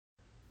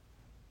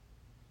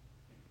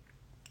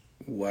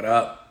What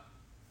up?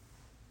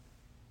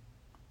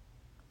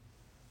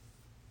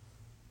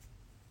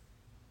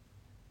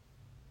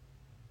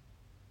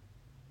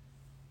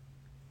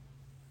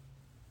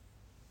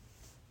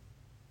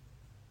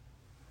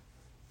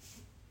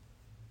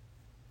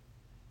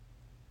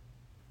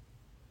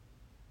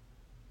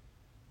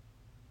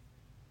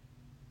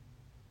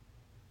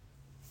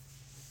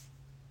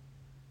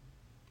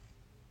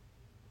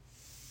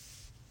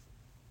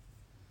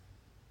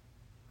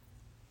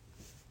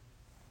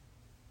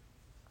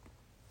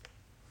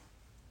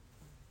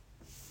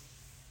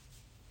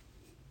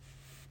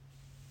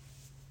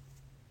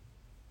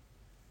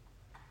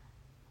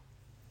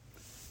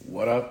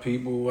 What up,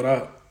 people? What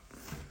up?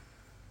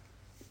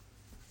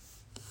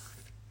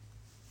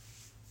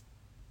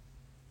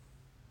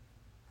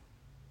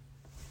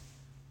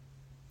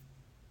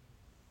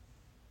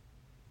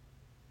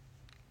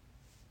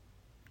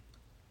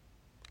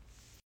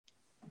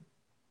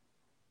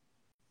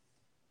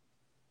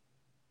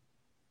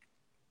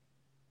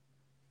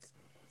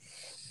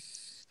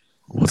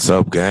 What's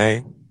up,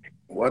 gang?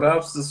 What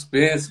up,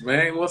 suspense,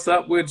 man? What's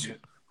up with you?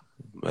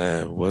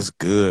 Man, what's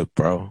good,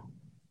 bro?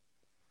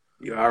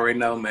 You already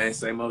know, man.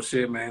 Same old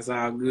shit, man. It's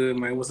all good,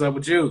 man. What's up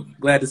with you?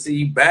 Glad to see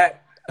you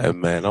back. Hey,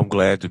 man, I'm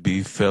glad to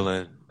be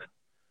feeling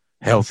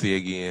healthy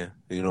again.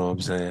 You know what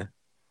I'm saying?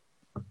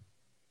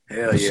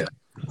 Hell Was yeah.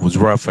 was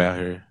rough out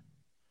here.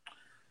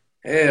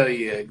 Hell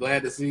yeah.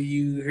 Glad to see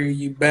you, hear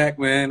you back,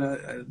 man.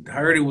 I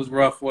heard it was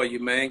rough for you,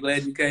 man.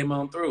 Glad you came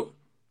on through.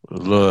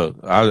 Look,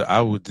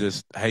 I would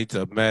just hate to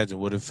imagine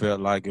what it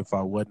felt like if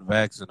I wasn't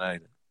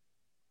vaccinated.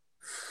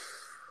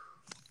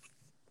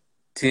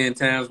 10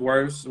 times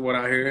worse, what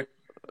I heard.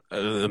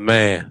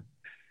 Man,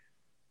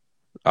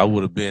 I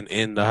would have been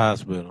in the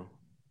hospital.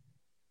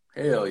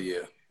 Hell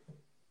yeah.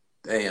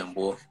 Damn,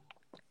 boy.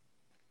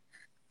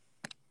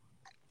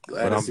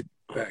 Glad But to see I'm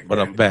you back, but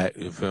I'm man. back.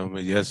 You feel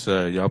me? Yes,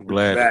 sir. Yeah, I'm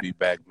glad to Back. be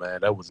back, man.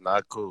 That was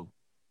not cool.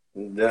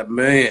 That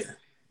man.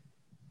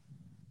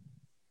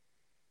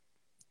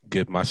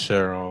 Get my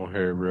share on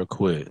here real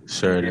quick.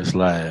 Share Yeah. this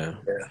live.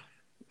 Yeah.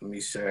 Let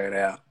me share it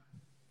out.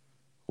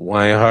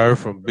 Wayne Hurd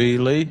from B.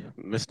 Lee,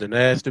 Mr.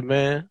 Nasty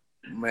Man.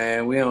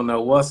 Man, we don't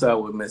know what's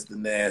up with Mr.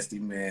 Nasty,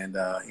 man.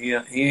 He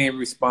ain't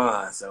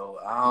respond, so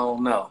I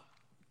don't know.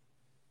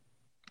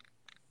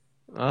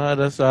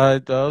 That's all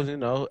right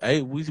though.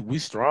 Hey, we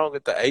strong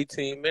at the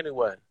 18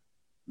 anyway.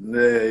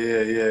 Yeah,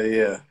 yeah, yeah,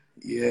 yeah.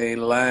 You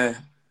ain't lying.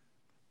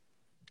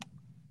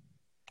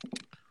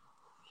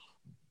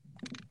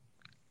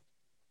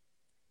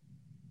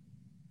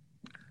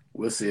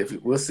 We'll see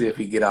if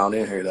he get on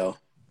in here though.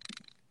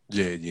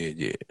 Yeah, yeah,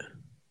 yeah.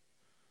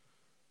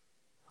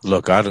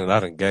 Look, I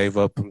done gave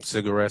up them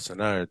cigarettes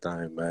and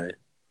everything, man.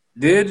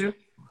 Did you?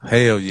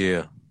 Hell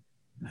yeah,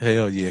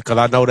 hell yeah. Cause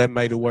I know that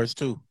made it worse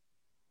too.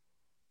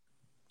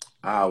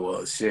 Ah,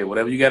 well, shit.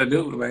 Whatever you got to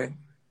do, man.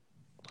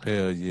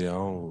 Hell yeah, I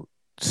don't.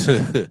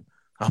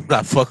 I'm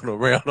not fucking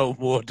around no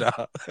more,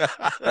 dog.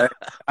 Hey,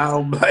 I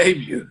don't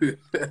blame you.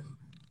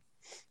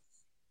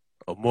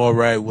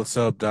 Amore, what's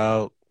up,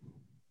 dog?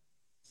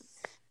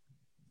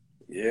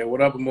 Yeah,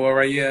 what up,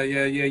 Amore? Yeah,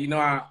 yeah, yeah. You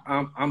know,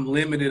 I'm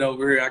limited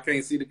over here. I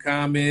can't see the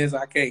comments.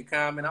 I can't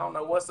comment. I don't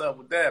know what's up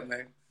with that,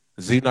 man.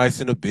 Z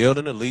Nice in the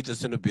building,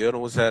 Allegiance in the building.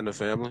 What's happening,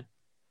 family?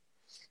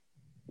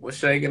 What's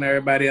shaking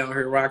everybody out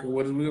here rocking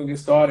with us? We're gonna get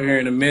started here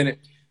in a minute.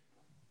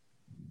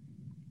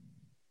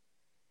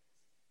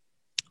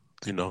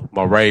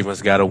 My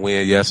Ravens got a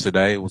win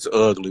yesterday. It was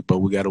ugly, but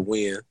we got a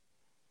win.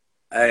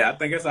 Hey, I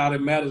think that's all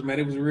that matters, man.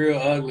 It was real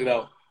ugly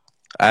though.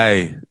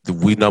 Hey,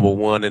 we number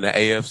one in the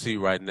AFC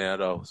right now,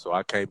 though, so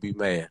I can't be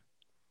mad.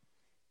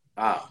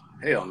 Ah,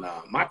 hell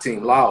no. My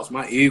team lost.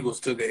 My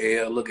Eagles took a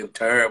L looking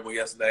terrible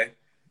yesterday.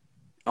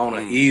 On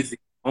an Mm.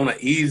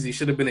 easy,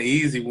 should have been an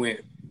easy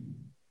win.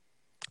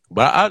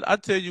 But I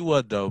tell you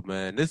what, though,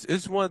 man,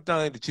 it's one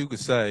thing that you could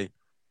say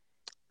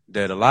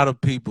that a lot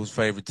of people's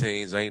favorite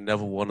teams ain't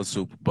never won a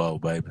Super Bowl,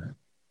 baby,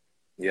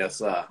 Yes,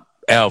 sir.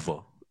 ever.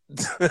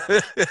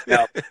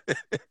 Yeah.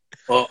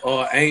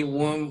 Or ain't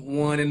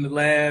one in the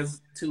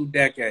last 2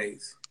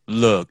 decades.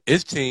 Look,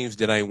 it's teams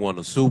that ain't won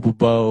a Super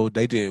Bowl.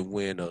 They didn't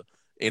win a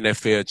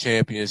NFL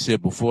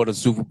championship before the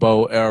Super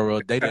Bowl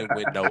era. They didn't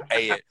win no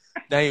A.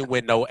 They ain't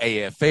win no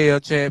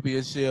AFL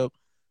championship.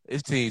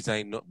 These teams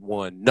ain't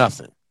won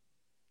nothing.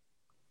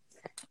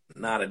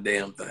 Not a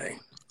damn thing.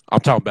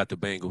 I'm talking about the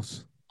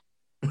Bengals.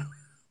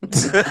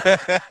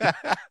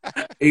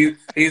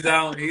 He's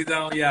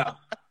on y'all.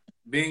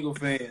 Bengal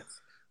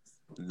fans.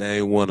 They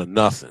ain't won a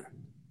nothing.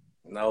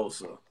 No,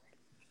 sir.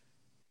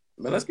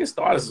 Man, let's get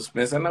started,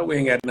 suspense. I know we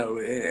ain't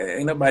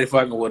nobody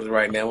fucking with us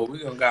right now, but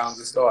we're gonna go and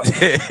get started.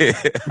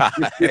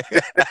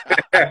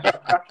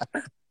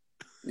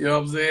 You know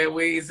what I'm saying?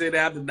 We ain't sent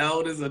out the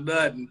notice or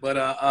nothing, but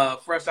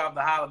fresh off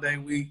the holiday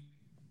week.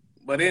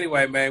 But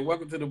anyway, man,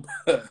 welcome to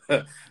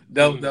the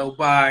Dope Dope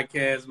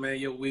Podcast, man.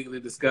 Your weekly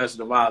discussion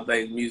of all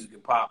things music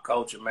and pop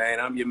culture, man.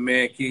 I'm your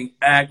man, King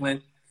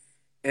Ackland,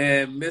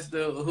 and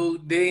Mr.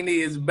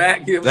 Houdini is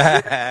back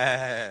himself.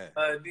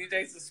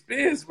 DJ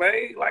Suspense,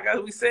 man. Like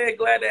we said,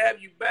 glad to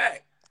have you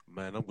back.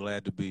 Man, I'm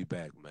glad to be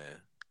back,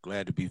 man.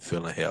 Glad to be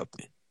feeling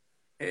healthy.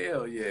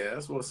 Hell yeah,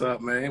 that's what's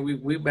up, man.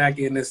 We back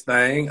in this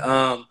thing.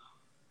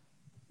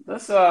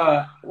 Let's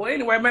well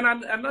anyway, man.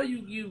 I know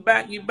you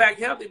back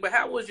healthy, but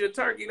how was your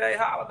Turkey Day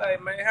holiday,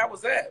 man? How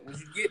was that? Was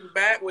you getting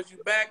back? Was you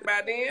back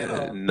by then?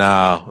 Or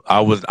Nah, I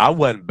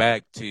wasn't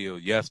back till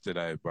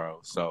yesterday, bro.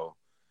 So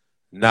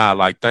nah,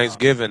 like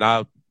Thanksgiving,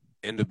 I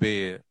in the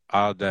bed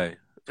all day.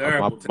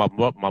 terrible.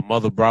 My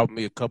mother brought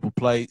me a couple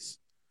plates.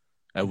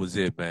 That was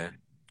it, man.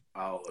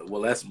 Oh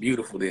well, that's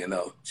beautiful then.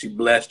 Though she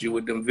blessed you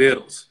with them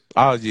vittles.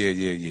 Oh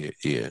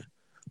yeah.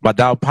 My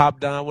dog Pop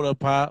down. What up,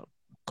 Pop?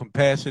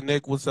 Compassion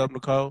Nick. What's up,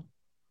 Nicole?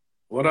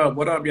 What up?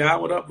 What up,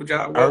 y'all? What up with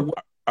y'all?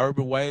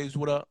 Urban Waves.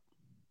 What up?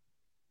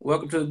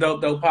 Welcome to the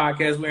Dope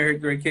Podcast. We're here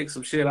to kick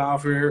some shit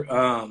off here.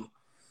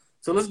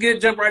 So let's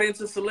jump right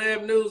into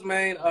celeb news,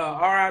 man.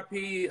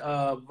 R.I.P.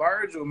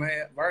 Virgil,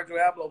 man. Virgil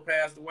Abloh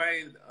passed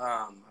away.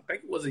 I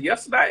think it was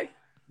yesterday.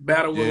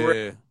 Battle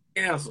with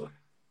cancer.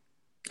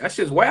 That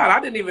shit's wild. I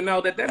didn't even know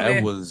that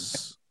man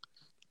was.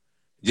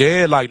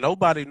 Yeah, like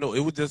nobody knew. It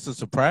was just a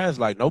surprise.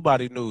 Like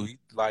nobody knew.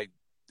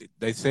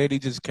 They said he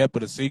just kept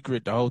it a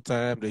secret the whole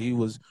time that he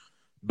was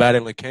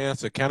battling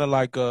cancer. Kind of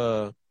like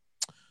your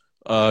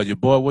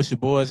boy. What's your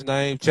boy's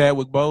name?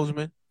 Chadwick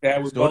Boseman.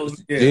 Chadwick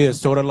Boseman. Yeah,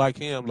 sort of like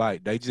him.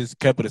 Like they just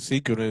kept it a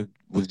secret and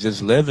was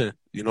just living.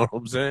 You know what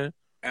I'm saying?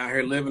 Out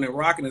here living and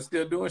rocking and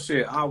still doing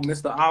shit. Oh,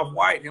 Mr.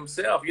 Off-White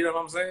himself. You know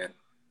what I'm saying?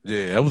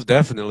 Yeah, that was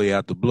definitely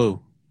out the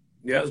blue.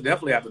 Yeah, it was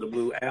definitely out of the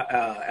blue.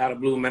 Out of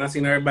blue, man. I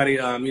seen everybody,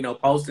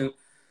 posting,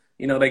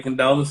 their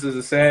condolences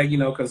and sad,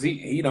 because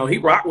he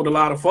rocked with a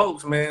lot of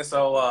folks, man.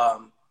 So,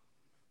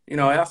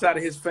 outside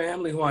of his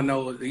family, who I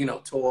know,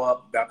 tore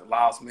up about the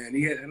loss, man.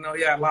 He had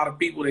a lot of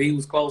people that he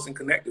was close and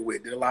connected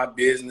with, did a lot of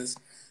business,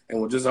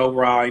 and was just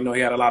overall, he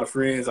had a lot of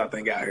friends, I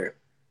think, out here.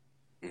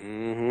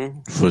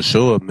 Mm-hmm. For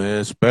sure, man.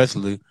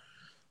 Especially,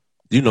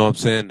 what I'm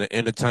saying, the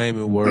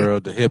entertainment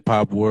world, the hip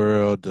hop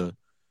world,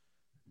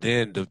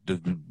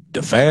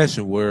 the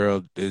fashion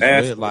world is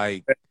lit,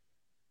 like,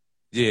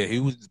 yeah, he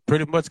was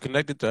pretty much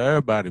connected to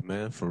everybody,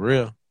 man, for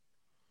real.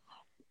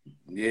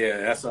 Yeah,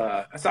 that's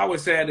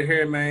always sad to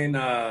hear, man.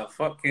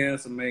 Fuck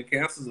cancer, man.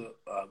 Cancer's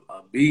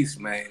a beast,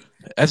 man.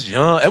 That's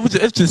young.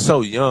 It's just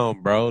so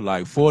young, bro.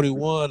 Like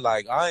 41,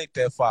 like I ain't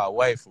that far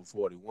away from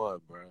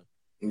 41, bro.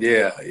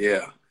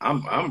 Yeah.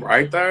 I'm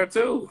right there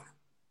too.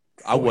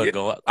 I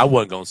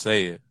wasn't gonna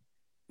say it.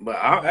 But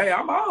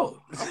I'm old.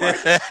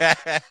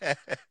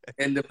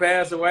 And to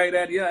pass away,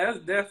 that's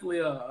definitely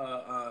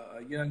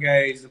a young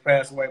age to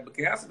pass away. But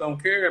cancer don't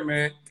care,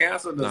 man.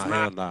 Cancer does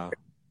not. Nah.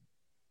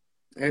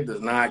 It does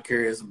not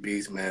care. It's a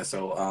beast, man.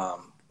 So,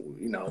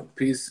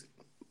 peace,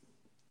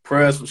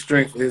 prayers for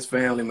strength for his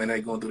family, man. They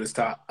going through this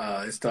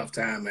tough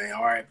time, man.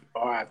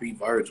 R.I.P.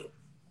 Virgil.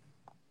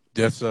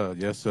 Yes,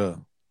 sir.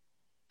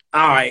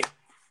 All right.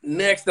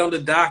 Next on the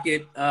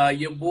docket,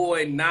 your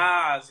boy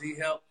Nas. He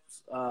helped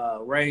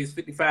raise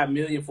 $55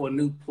 million for a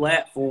new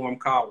platform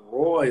called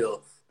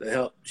Royal to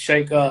help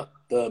shake up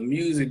the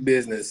music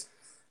business.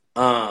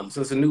 So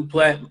it's a new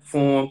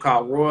platform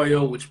called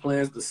Royal, which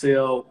plans to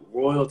sell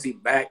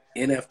royalty-backed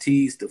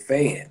NFTs to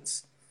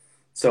fans.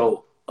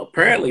 So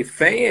apparently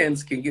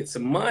fans can get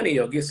some money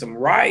or get some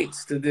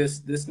rights to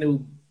this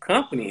new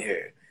company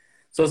here.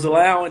 So it's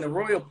allowing the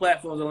Royal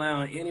platform is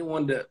allowing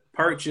anyone to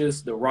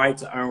purchase the right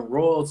to earn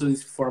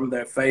royalties from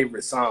their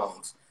favorite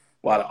songs,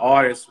 while the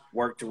artists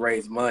work to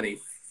raise money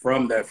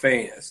from their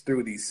fans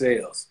through these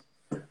sales.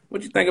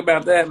 What you think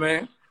about that,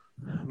 man?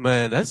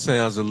 Man, that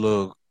sounds a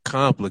little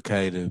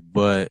complicated,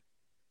 but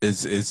it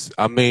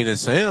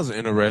sounds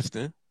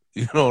interesting.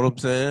 You know what I'm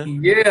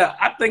saying? Yeah,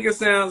 I think it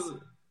sounds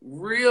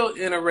real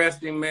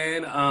interesting,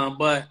 man.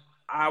 But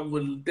I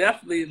would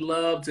definitely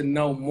love to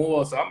know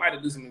more. So I might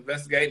have to do some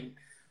investigating,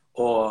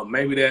 or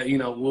maybe that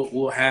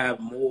we'll have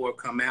more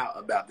come out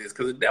about this,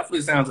 because it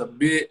definitely sounds a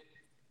bit,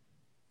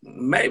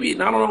 maybe I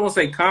don't want to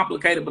say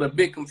complicated, but a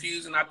bit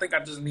confusing. I think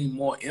I just need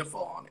more info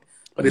on it.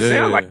 But it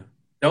sounds like a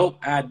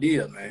dope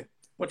idea, man.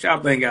 What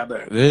y'all think out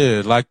there?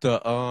 Yeah, like the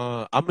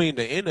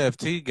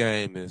NFT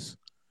game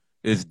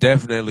is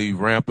definitely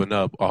ramping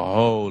up a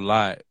whole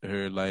lot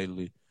here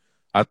lately.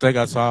 I think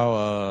I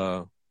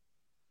saw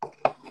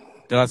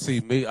I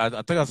think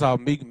I saw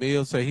Meek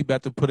Mill say he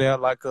about to put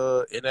out like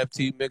a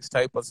NFT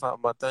mixtape or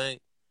something, I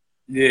think.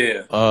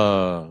 Yeah.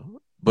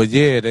 But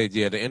yeah, the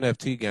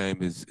NFT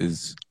game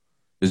is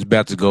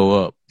about to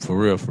go up for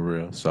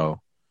real.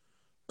 So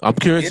I'm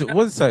curious,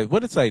 what it say?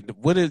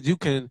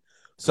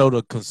 So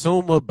the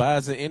consumer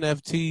buys an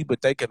NFT,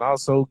 but they can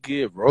also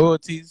get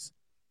royalties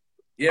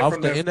off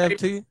the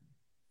NFT?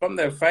 From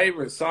their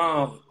favorite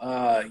song.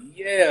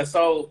 Yeah,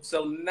 so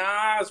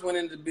Nas went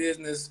into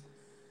business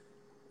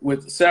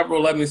with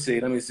several, let me see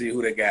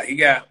who they got. He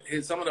got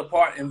some of the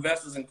part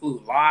investors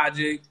include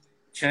Logic,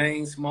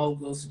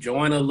 Chainsmokers,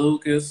 Joyner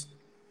Lucas,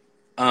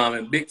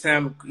 and big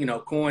time,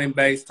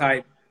 Coinbase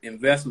type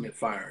investment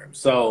firms.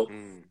 So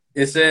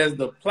it says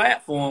the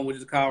platform, which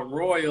is called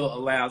Royal,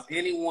 allows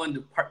anyone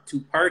to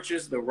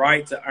purchase the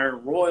right to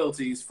earn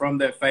royalties from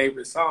their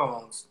favorite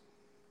songs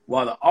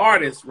while the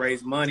artists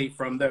raise money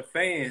from their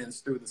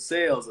fans through the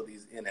sales of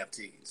these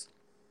NFTs.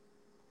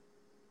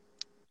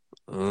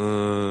 I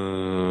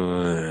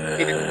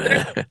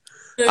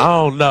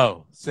don't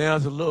know.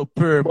 Sounds a little But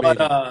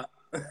pyramid.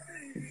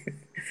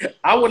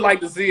 I would like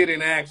to see it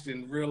in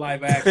action, real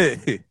life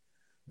action.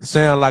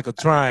 Sound like a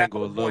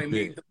triangle a little Point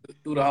bit. me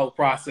through the whole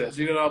process.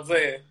 You know what I'm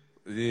saying?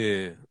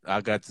 Yeah,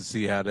 I got to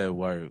see how that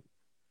worked.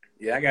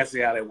 Yeah, I got to see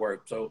how that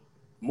works. So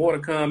more to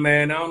come,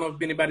 man. I don't know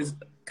if anybody's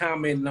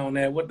commenting on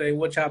that.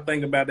 What y'all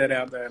think about that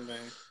out there, man?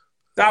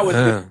 It's always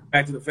good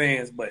back to the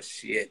fans, but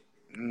shit.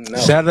 No.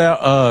 Shout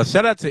out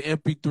to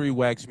MP3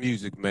 Wax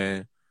Music,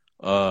 man.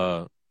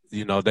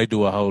 You know, they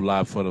do a whole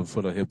lot for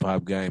the hip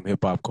hop game,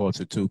 hip hop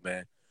culture too,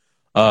 man.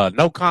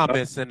 No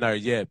comments in there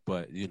yet,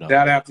 but you know.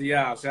 Shout out to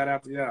y'all.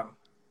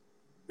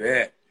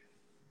 Bet.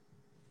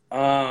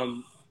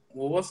 Well,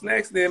 what's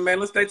next then, man?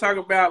 Let's talk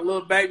about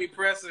Lil Baby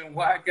pressing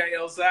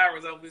YK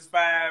Osiris over his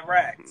 5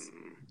 racks.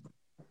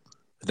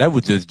 That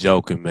was just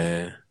joking,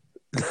 man.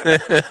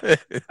 I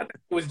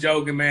was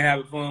joking, man,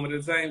 having fun, but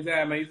at the same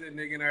time, man, you said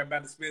nigga in there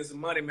about to spend some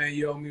money, man.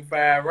 You owe me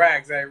 5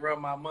 racks. Hey, rub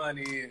my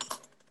money in.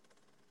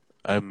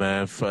 Hey,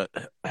 man, 5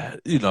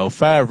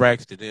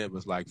 racks to them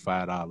is like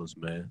 $5,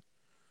 man.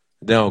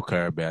 They don't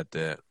care about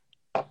that.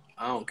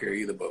 I don't care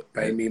either, but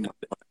pay me my money.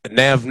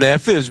 Now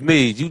if it's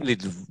me, you need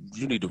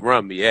to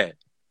run me at.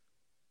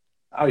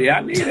 Oh yeah,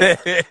 I need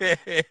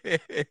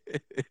it.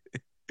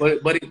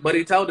 But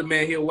he told the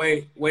man he'll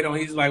wait on.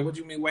 He's like, what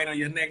you mean wait on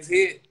your next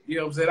hit? You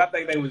know what I'm saying? I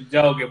think they was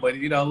joking, but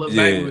Lil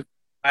Baby was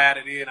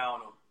added in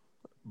on him.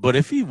 But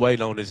if he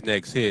wait on his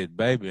next hit,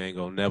 Baby ain't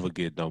gonna never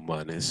get no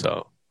money.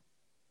 So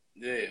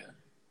yeah,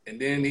 and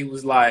then he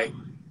was like,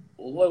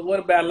 well, what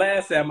about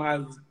last time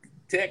I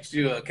text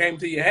you or came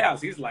to your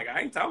house? He's like,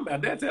 I ain't talking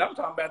about that time. I'm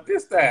talking about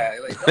this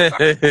time. Like,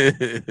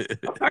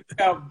 I'm talking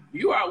about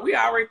we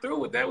already through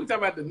with that. We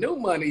talking about the new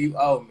money you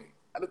owe me.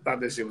 I just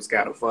thought this shit was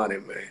kind of funny,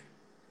 man.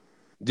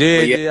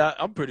 Yeah,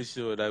 I'm pretty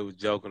sure they was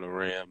joking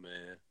around,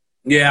 man.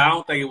 Yeah, I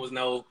don't think it was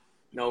no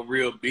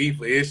real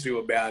beef or issue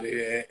about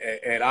it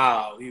at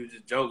all. He was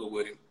just joking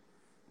with him.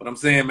 But I'm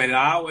saying, man,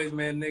 I always,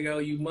 man, nigga owe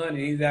you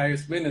money. He's out here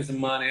spending some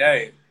money.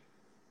 Hey.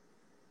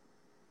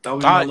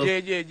 Hell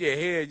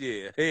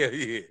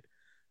yeah.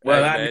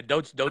 Well, hey, man,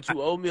 don't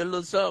you owe me a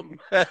little something?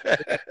 I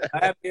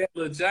have to get a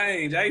little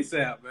change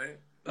ASAP, man.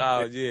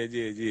 Oh, yeah.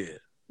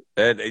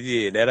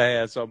 That'll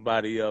have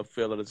somebody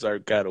feeling a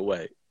certain kind of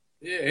way.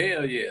 Yeah,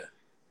 hell yeah.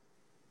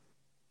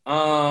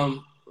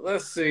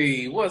 Let's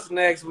see. What's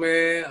next,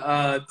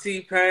 man?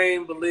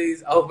 T-Pain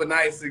believes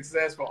overnight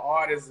success for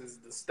artists is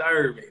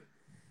disturbing.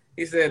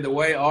 He said the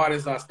way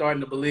artists are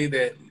starting to believe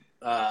that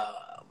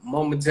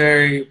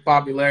momentary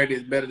popularity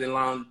is better than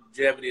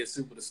longevity is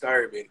super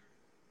disturbing.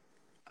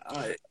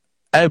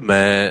 Hey,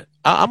 man,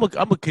 I'm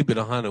gonna keep it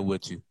 100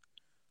 with you.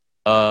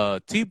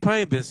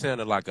 T-Pain been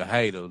sounding like a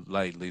hater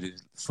lately.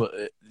 For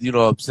you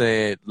know what I'm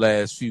saying?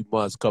 Last few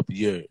months, couple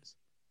years.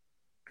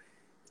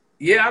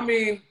 Yeah, I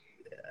mean,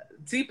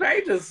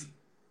 T-Pain just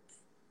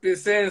been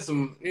saying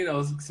some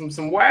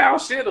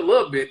wild shit a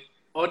little bit,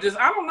 or just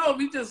I don't know if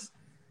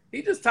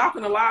he just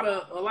talking a lot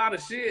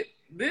of shit.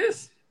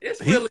 This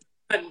really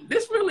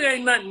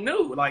ain't nothing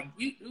new. Like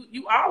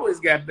you always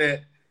got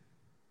that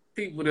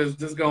people that's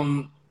just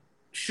gonna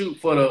shoot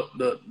for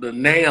the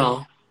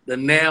now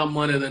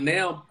money, the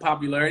now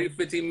popularity,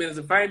 15 minutes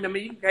of fame. I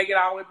mean, you can't get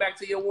all the way back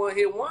to your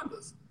one-hit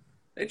wonders.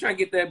 They trying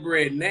to get that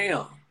bread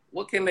now.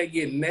 What can they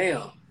get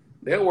now?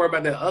 They'll worry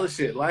about that other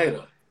shit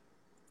later.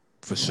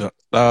 For sure.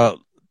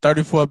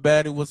 34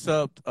 Baddie, what's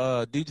up?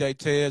 DJ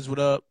Tez, what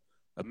up?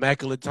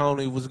 Immaculate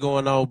Tony, what's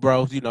going on,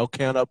 bro?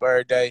 Count up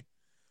every day.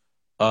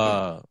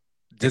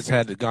 Just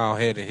had to go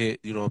ahead and hit,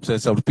 you know what I'm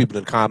saying, some of the people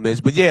in the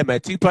comments. But yeah, man,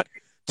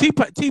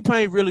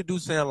 T-Pain really do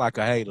sound like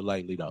a hater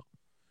lately, though.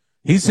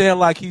 He sound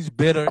like he's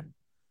bitter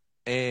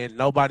and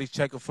nobody's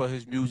checking for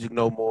his music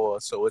no more.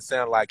 So it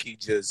sounds like he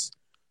just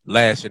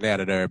lashing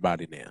out at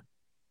everybody now.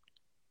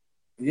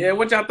 Yeah,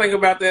 what y'all think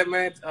about that,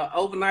 man?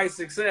 Overnight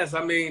success.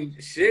 I mean,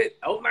 shit,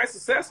 overnight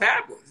success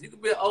happens. You can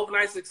be an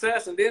overnight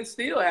success and then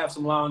still have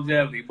some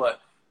longevity.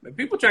 But man,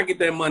 people trying to get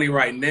that money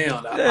right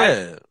now.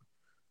 Yeah.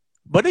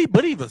 But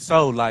even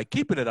so, like,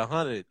 keeping it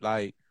 100,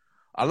 like,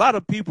 a lot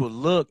of people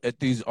look at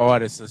these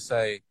artists and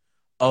say,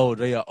 oh,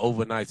 they are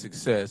overnight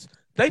success.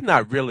 They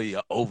not really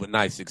an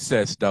overnight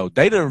success, though.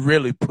 They done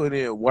really put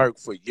in work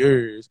for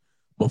years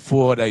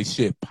before they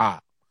shit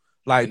pop.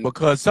 Like,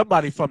 because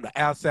somebody from the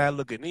outside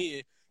looking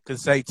in could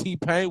say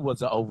T-Pain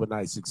was an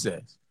overnight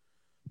success.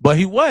 But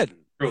he wasn't.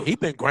 True. He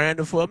been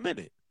grinding for a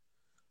minute.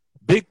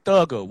 Big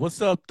Thugger,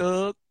 what's up,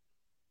 Thug?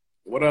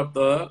 What up,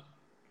 Thug?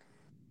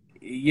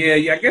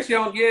 Yeah, I guess you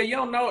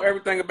don't know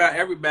everything about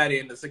everybody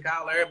in the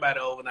Sakala, everybody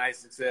overnight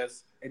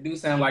success. It do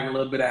sound like a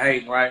little bit of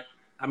hating, right?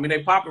 I mean,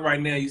 they popping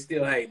right now, you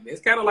still hating. It's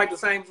kind of like the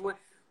same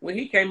when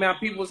he came out,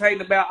 people was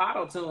hating about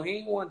auto-tune.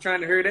 He wasn't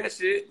trying to hear that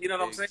shit. You know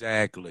what I'm saying?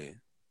 Exactly.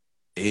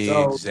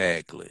 So,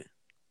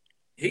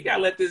 he got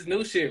to let this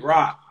new shit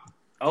rock.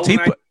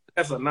 Overnight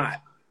success or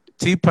not.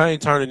 T-Pain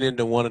turning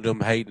into one of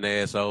them hating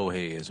ass old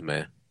heads,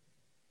 man.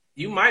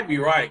 You might be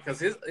right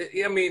because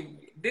I mean,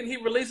 didn't he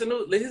release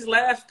his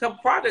last couple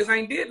projects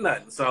ain't did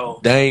nothing.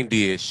 So They ain't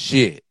did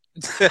shit.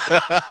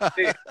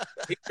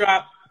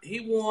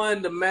 he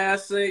won the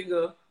Masked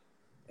Singer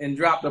and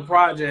dropped the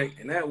project,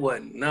 and that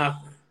wasn't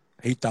nothing.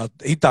 He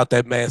thought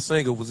that Masked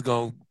Singer was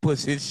gonna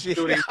push his shit.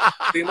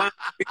 He thought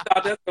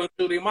that's gonna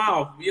shoot him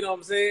off. You know what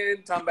I'm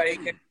saying? Talking about he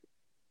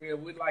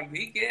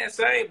can't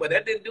sing, but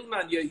that didn't do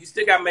nothing. You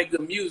still gotta make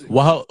good music.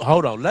 Well,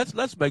 hold on.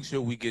 Let's make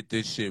sure we get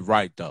this shit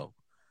right though.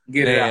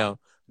 Get it out.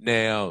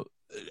 Now,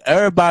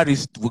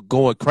 everybody's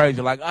going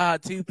crazy like,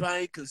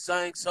 T-Pain can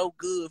sing so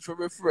good for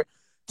real.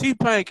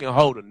 T-Pain can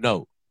hold a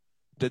note.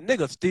 The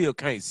nigga still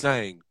can't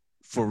sing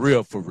for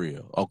real,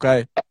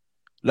 okay?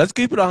 Let's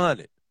keep it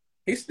 100.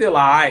 He's still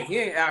all right. He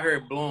ain't out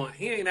here blowing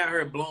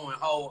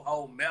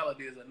whole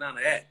melodies or none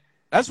of that.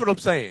 That's what I'm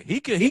saying. He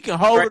can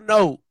hold a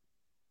note,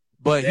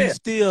 but he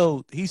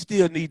still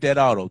need that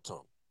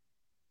auto-tune.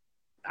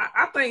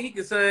 I think he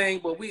can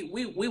sing, but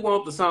we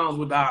want the songs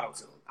with the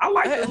auto-tune. I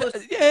like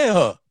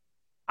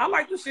I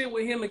like the shit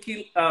with him and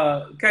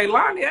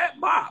Kehlani at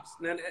Bob's.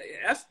 Now,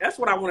 that's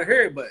what I want to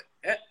hear, but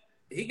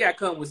he got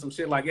come with some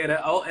shit like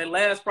that. And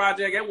last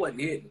project, that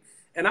wasn't hitting.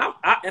 And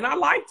I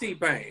like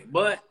T-Pain,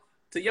 but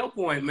to your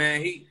point,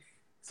 man,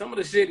 some of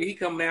the shit he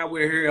coming out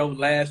with here over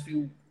the last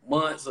few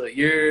months or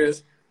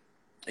years,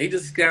 he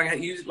just kind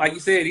of, like you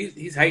said,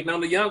 he's hating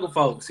on the younger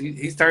folks.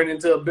 He's turning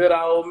into a bitter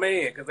old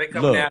man because they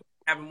coming out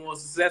having more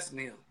success than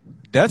him.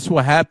 That's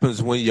what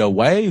happens when your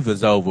wave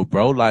is over,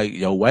 bro. Like,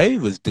 your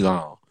wave is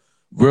gone.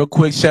 Real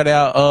quick, shout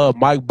out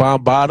Mike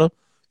Bombada.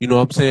 You know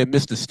what I'm saying?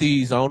 Mr.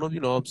 Steve's on him. You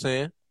know what I'm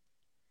saying?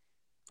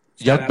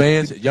 Young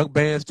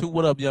bands too.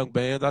 What up, young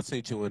bands? I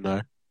seen you in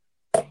there.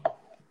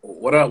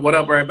 What up,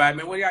 everybody,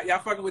 man? What y'all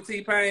fucking with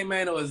T-Pain,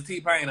 man, or is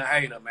T-Pain a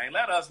hater, man?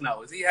 Let us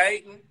know. Is he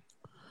hating,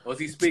 or is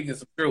he speaking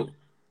some truth?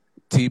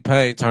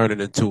 T-Pain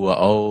turning into an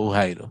old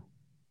hater.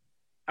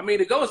 I mean,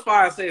 to go as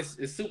far as say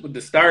it's super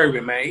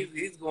disturbing, man.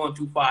 He's going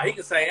too far. He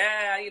could say,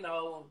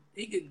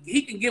 he could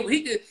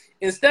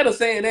instead of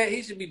saying that,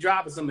 he should be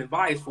dropping some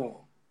advice for him.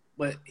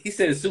 But he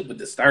said it's super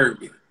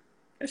disturbing.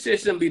 That shit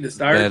shouldn't be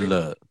disturbing. Man,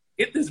 look.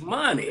 Get this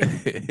money.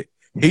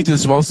 He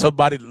just wants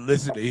somebody to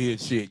listen to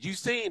his shit. You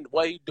seen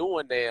what he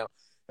doing now?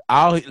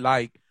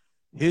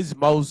 His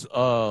most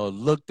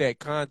looked at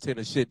content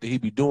and shit that he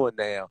be doing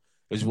now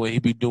is when he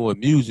be doing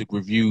music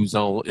reviews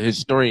on his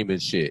stream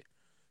and shit.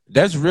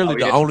 That's really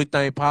the only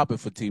thing popping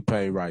for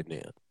T-Pain right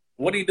now.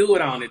 What do you do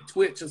it on? It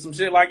Twitch or some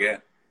shit like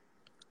that?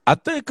 I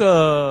think,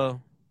 I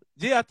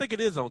think it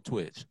is on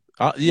Twitch.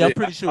 I'm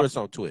pretty sure it's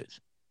on Twitch.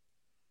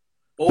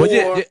 But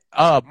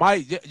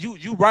Mike,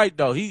 you right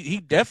though. He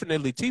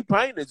definitely,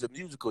 T-Pain is a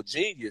musical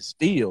genius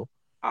still.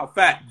 Oh,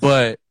 fact.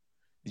 But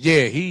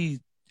yeah,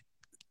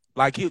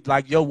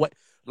 sometimes your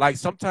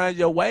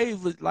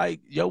wave is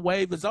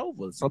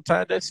over.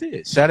 Sometimes that's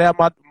it. Shout out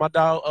my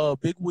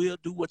dog Big Will.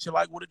 Do what you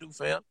like. What to do,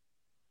 fam?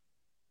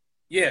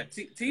 Yeah,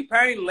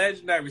 T-Pain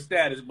legendary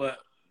status, but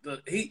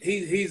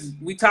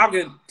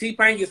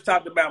T-Pain gets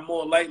talked about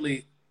more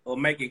lately or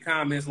making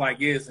comments like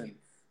this and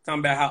talking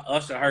about how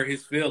Usher hurt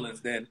his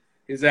feelings than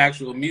his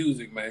actual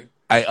music, man.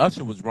 Hey,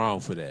 Usher was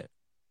wrong for that.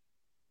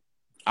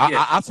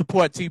 I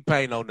support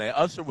T-Pain on that.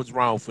 Usher was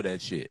wrong for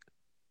that shit.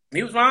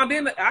 He was wrong.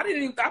 I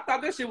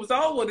thought that shit was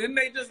over. Didn't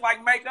they just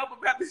like make up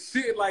about this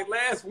shit like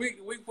last week,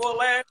 the week before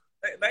last?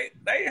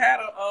 They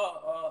had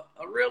a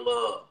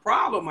real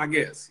problem, I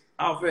guess.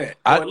 Off it.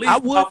 I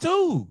would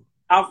too.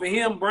 Off of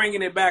him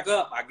bringing it back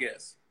up, I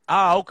guess.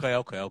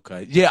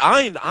 Okay. Yeah,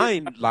 I ain't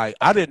like,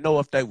 I didn't know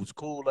if they was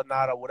cool or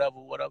not or whatever.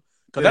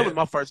 Because that was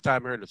my first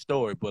time hearing the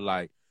story. But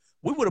like,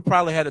 we would have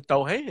probably had to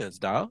throw hands,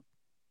 dog.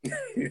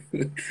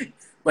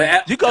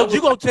 But you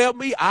gonna tell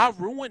me I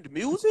ruined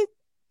music?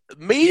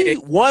 Me,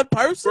 one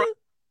person?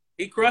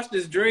 He crushed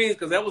his dreams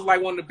because that was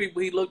like one of the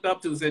people he looked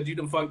up to said you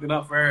done fucked it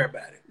up for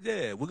everybody.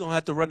 Yeah, we're gonna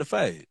have to run the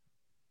fade.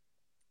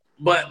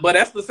 But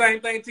that's the same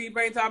thing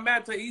T-Pain talking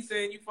about. He's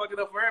saying you fucked it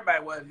up for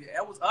everybody. Well,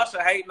 that was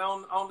Usher hating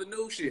on the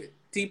new shit.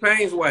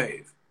 T-Pain's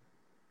wave.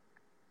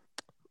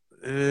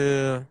 Yeah,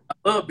 a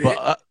little bit.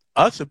 But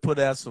Usher put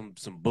out some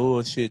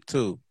bullshit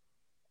too.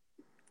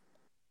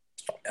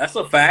 That's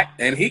a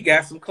fact, and he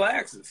got some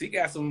classics. He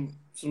got some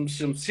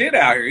shit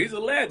out here. He's a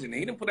legend. He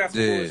didn't put out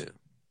some bullshit.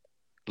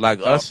 Like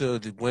Usher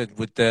went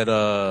with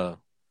that.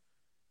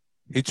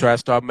 He tried to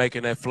start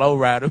making that Flow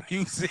Rider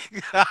music.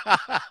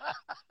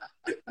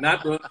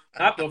 not the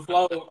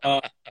Flow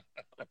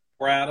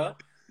Rider,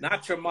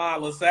 not Jamal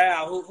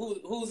LaSalle.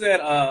 Who's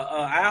that?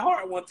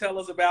 iHeart want to tell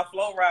us about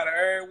Flow Rider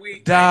every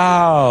week.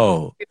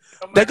 Dog,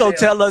 they gonna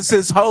tell us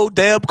his whole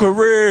damn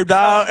career,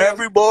 dog,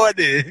 every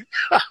morning.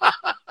 I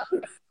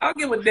don't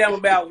give a damn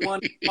about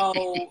one two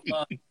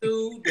that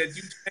you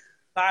change the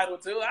title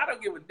to. I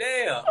don't give a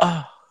damn.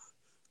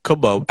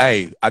 Come on,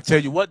 hey! I tell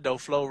you what though,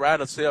 Flow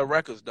Rider sell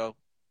records though.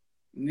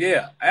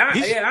 Yeah,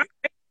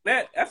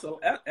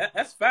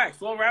 that's facts.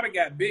 Flow Rider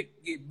get big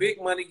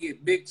money,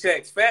 get big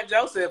checks. Fat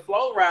Joe said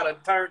Flow Rider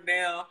turned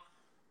down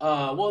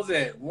what was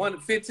that?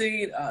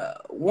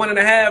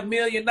 $1.5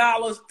 million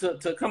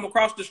to come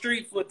across the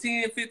street for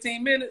 10,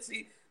 15 minutes.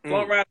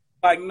 Flow Rider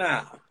like,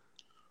 nah.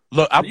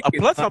 Look, You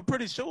plus I'm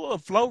pretty sure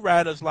Flow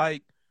Rider's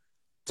like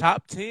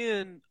top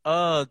 10,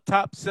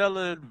 top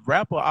selling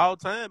rapper all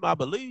time, I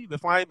believe,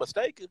 if I ain't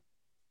mistaken.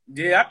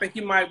 Yeah, I think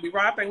you might be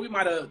right. I think we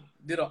might have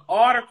did an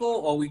article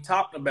or we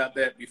talked about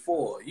that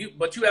before.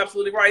 But you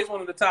absolutely right. He's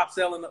one of the top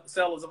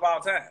sellers of all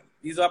time.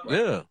 He's up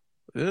there.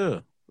 Yeah.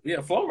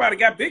 Yeah, Flow Rider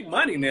got big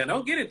money now.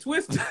 Don't get it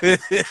twisted.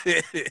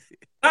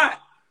 Not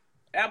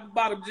apple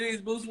bottom jeans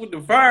boots with the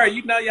fur.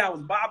 You know y'all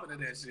was bobbing to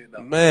that shit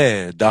though.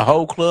 Man, the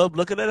whole club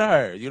looking at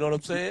her. You know what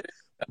I'm saying?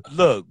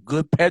 Look,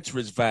 good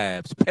Petrus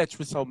vibes.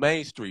 Petrus on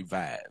Main Street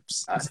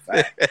vibes. That's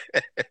fact.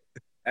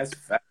 That's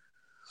fact.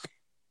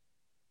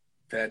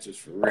 Petrus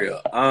for real.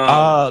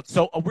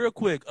 So real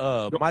quick,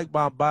 Mike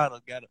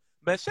Bombada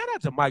man. Shout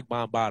out to Mike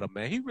Bombada,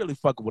 man. He really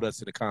fucking with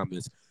us in the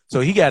comments. So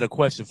he got a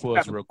question for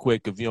us real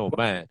quick, if you don't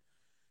mind.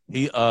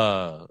 He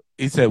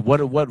said, what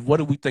do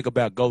we think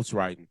about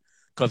ghostwriting?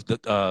 Because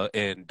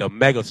and the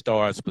mega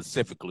stars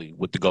specifically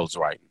with the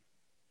ghostwriting.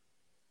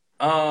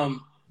 I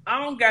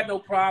don't got no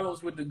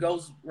problems with the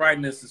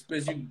ghostwriting,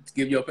 especially to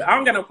give your. I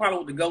don't got no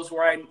problem with the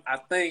ghostwriting. I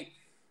think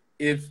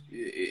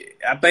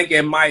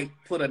it might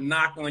put a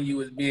knock on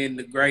you as being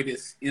the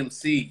greatest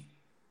MC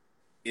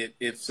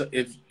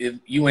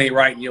if you ain't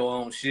writing your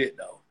own shit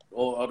though,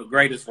 or the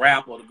greatest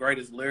rapper or the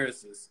greatest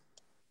lyricist.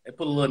 It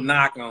put a little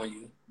knock on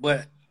you,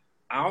 but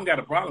I don't got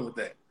a problem with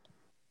that.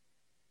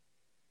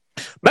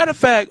 Matter of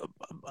fact,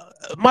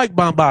 Mike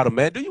Bombada,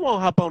 man, do you want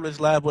to hop on this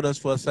live with us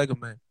for a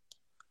second, man?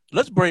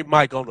 Let's bring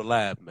Mike on the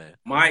live, man.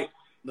 Mike,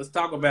 let's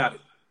talk about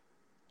it.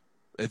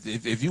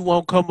 If you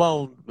won't come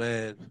on,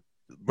 man,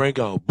 bring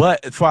on.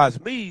 But as far as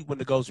me, when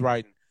the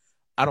ghostwriting,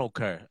 I don't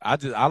care.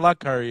 I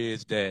like her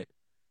is that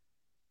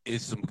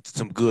it's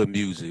some good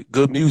music.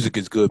 Good music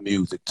is good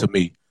music to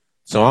me.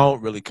 So I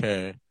don't really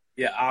care.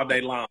 Yeah, all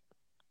day long.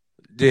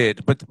 Yeah,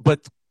 but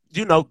but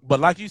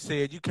like you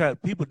said,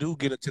 people do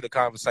get into the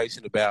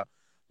conversation about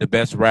the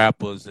best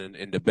rappers and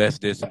the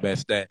best this and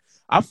best that.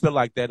 I feel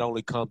like that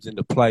only comes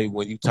into play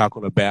when you're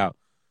talking about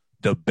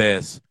the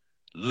best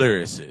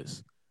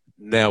lyricists.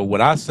 Now,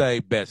 when I say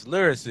best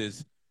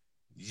lyricists,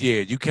 yeah,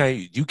 you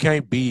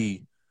can't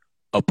be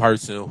a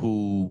person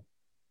who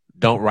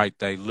don't write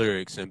their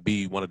lyrics and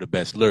be one of the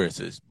best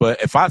lyricists.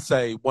 But if I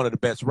say one of the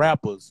best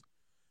rappers,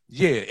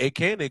 yeah, it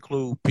can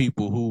include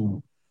people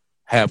who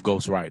have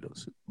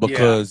ghostwriters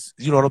because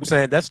you know what I'm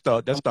saying. That's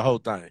the whole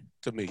thing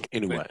to me,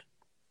 anyway.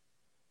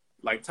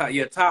 Like top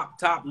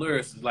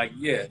lyricists, like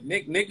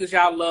niggas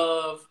y'all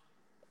love.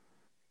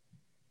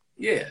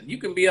 Yeah, you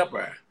can be up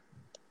there.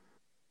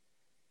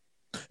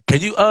 Can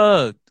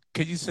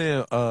you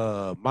send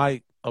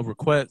Mike a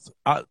request?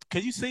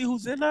 Can you see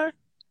who's in there?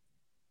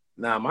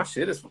 Nah, my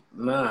shit is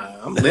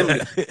I'm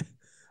limited.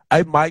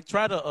 Hey Mike,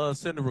 try to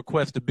send a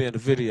request to be in the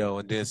video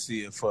and then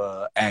see if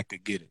Act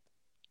could get it.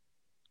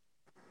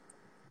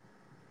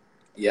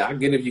 Yeah, I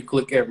get it if you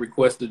click that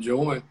request to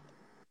join.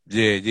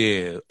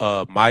 Yeah.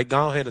 Mike,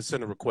 go ahead and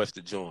send a request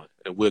to join,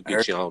 and we'll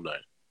get you on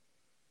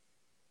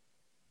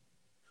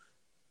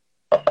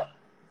there.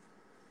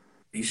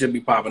 He should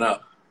be popping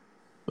up.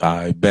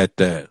 I bet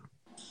that.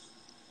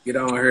 Get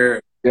on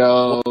here.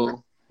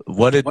 Yo.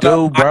 What it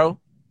do, bro?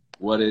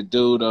 What it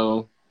do,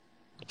 though?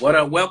 What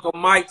up? Welcome,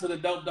 Mike, to the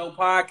Dope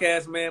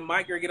Podcast, man.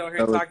 Mike, you're get on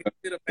here talking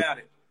shit about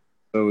it.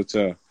 What's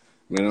up?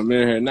 Man, I'm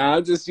in here. Nah,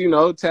 I'm just,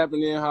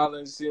 tapping in,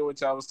 hollering, seeing what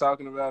y'all was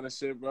talking about and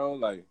shit, bro.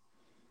 Like,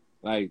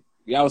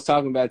 y'all was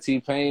talking about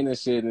T-Pain and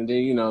shit, and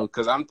then,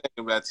 because I'm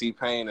thinking about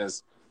T-Pain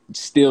as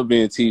still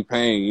being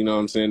T-Pain, you know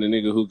what I'm saying? The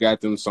nigga who got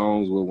them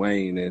songs with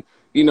Wayne, and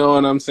you know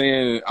what I'm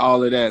saying?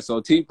 All of that.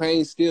 So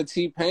T-Pain still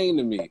T-Pain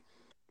to me.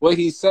 What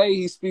he say,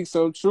 he speaks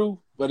some truth,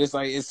 but it's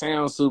like, it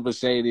sounds super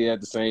shady at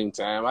the same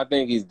time. I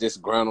think he's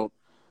disgruntled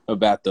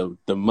about the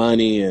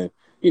money and,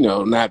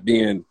 not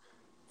being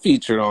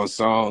featured on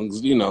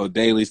songs,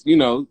 daily,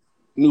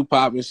 new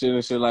pop and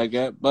shit like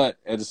that. But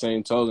at the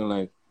same token,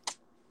 like,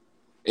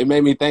 it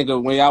made me think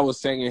of when y'all was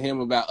singing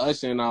him about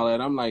Usher and all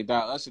that. I'm like,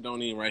 Doc, Usher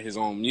don't even write his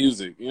own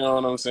music. You know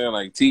what I'm saying?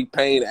 Like,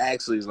 T-Pain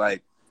actually is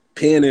like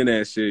penning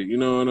that shit. You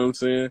know what I'm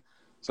saying?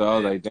 So I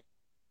was like, damn.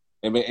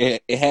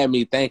 It had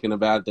me thinking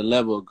about the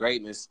level of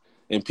greatness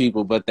in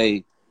people, but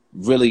they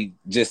really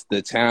just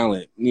the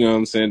talent. You know what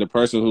I'm saying? The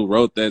person who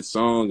wrote that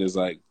song is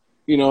like,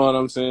 you know what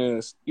I'm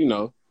saying? You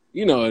know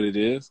what it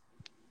is.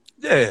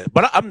 Yeah,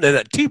 but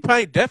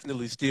T-Pain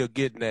definitely still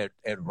getting that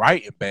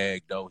writing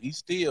bag though. He's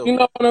still, you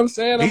know what I'm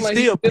saying? He's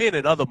still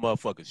penning other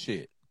motherfuckers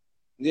shit.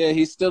 Yeah,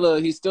 he's still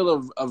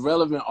a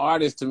relevant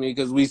artist to me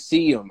because we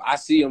see him. I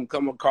see him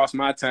come across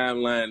my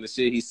timeline, the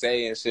shit he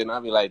say and shit, and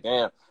I be like,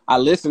 damn. I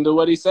listen to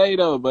what he say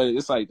though, but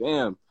it's like,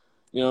 damn,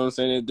 you know what I'm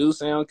saying? It do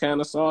sound kind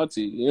of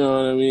salty, you know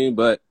what I mean?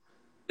 But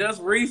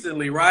just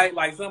recently, right?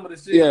 Like some of the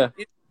shit.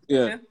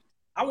 Yeah.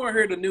 I want to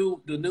hear the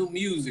new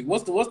music.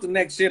 What's the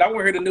next shit? I want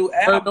to hear the new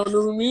album. Heard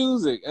no new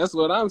music. That's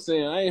what I'm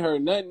saying. I ain't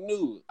heard nothing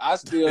new. I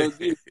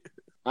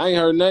ain't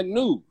heard nothing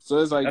new. So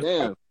it's like,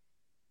 damn.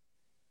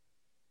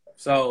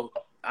 So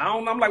I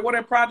don't know. I'm like, what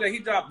that project he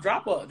drop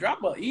a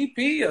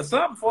EP or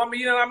something for me.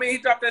 You know what I mean? He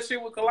dropped that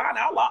shit with Kalani.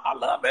 I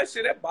love that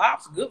shit. That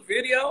bops, good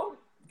video.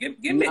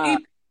 Give me Nah.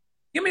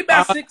 give me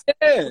about 6.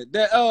 Yeah,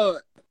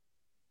 that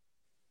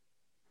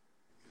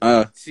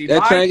She that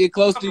Trying liked to Get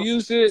Close to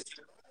You shit.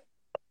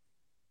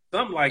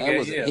 something like That that.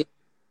 was a Yeah. hit.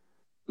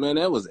 Man,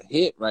 that was a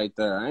hit right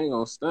there. I ain't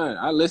gonna stunt.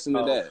 I listened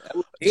to that. That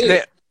was a He-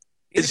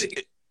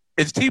 hit.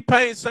 Is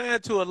T-Pain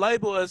signed to a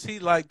label, or is he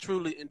like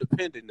truly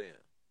independent now?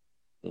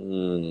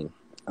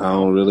 I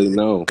don't really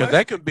know. Because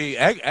that can be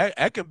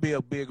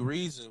a big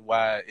reason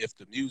why, if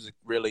the music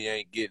really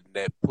ain't getting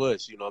that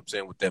push, you know what I'm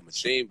saying, with that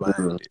machine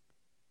behind it.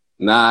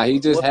 Nah, he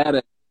just had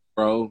it,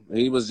 bro.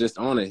 He was just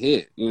on a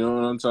hit. You know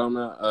what I'm talking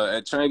about?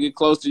 At Trying to Get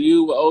Close to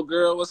You with old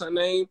girl, what's her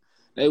name?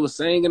 They was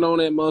singing on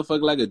that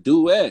motherfucker like a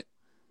duet.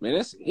 Man,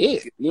 that's a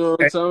hit. You know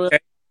what I'm talking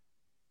about?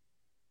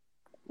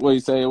 What you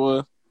say it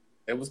was?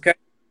 It was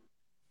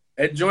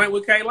that joint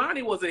with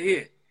Kaylani was a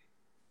hit.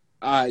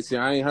 All right, see,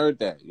 I ain't heard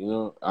that. You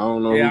know, I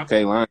don't know Yeah, who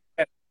Kaylani.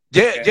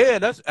 Yeah,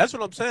 that's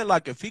what I'm saying.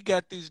 Like, if he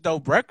got these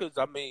dope records,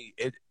 I mean,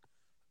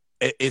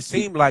 it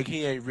seemed like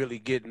he ain't really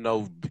getting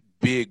no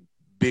big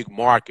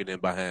marketing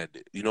behind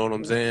it. You know what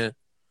I'm saying?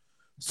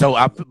 So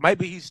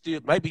maybe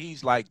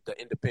he's like the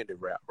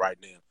independent rap right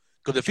now.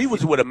 Because if he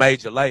was with a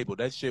major label,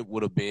 that shit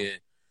would have been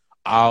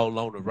all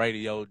on the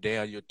radio,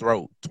 down your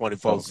throat,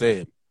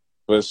 24/7.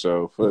 For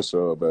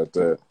sure about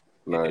that.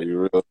 Nah, you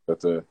real about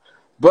that.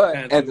 But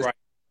at the,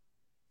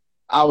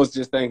 I was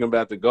just thinking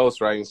about the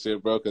ghostwriting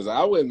shit, bro, because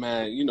I wouldn't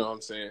mind, you know what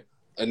I'm saying,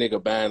 a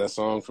nigga buying a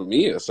song for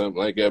me or something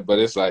like that. But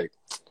it's like,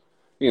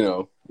 you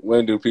know,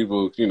 when do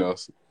people, you know,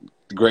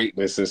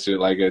 greatness and shit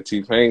like that?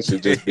 T-Pain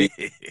should just be,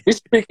 he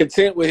should be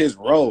content with his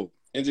role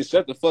and just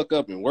shut the fuck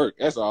up and work.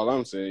 That's all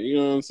I'm saying. You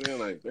know what I'm saying?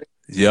 Like,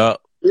 yeah.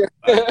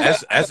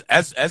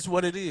 That's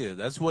what it is.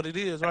 That's what it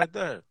is right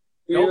there.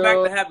 Go back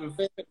to having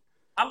fun.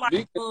 I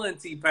like fun,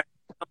 T-Pain.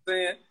 You know what I'm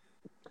saying?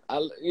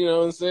 You know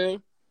what I'm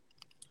saying?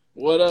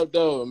 What up,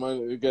 though?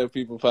 We got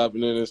people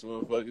popping in this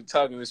motherfucker,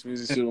 talking this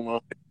music shit,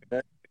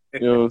 motherfucker. You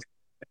know,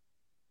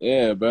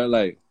 yeah, bro.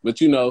 Like,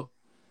 but you know,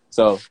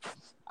 so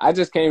I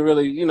just can't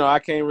really, you know, I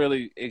can't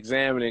really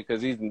examine it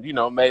because he's, you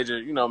know,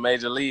 major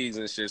leagues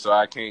and shit. So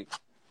I can't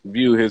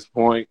view his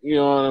point. You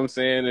know what I'm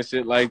saying and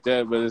shit like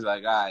that. But it's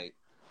like, all right,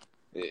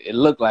 it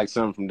looked like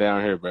something from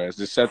down here, bro.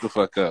 Just shut the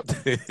fuck up.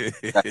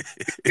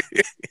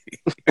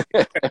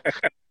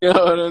 You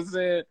know what I'm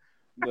saying?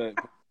 But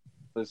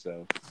for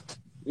sure.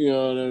 You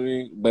know what I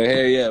mean? But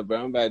hey, yeah, bro,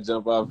 I'm about to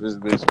jump off this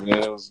bitch,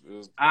 man. It was...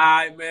 All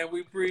right, man.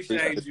 We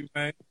appreciate you,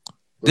 man.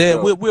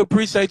 Yeah, we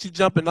appreciate you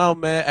jumping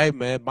on, man. Hey,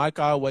 man, Mike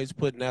always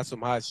putting out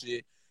some hot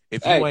shit.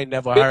 If you ain't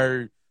never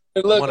heard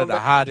one of the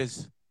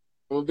hottest...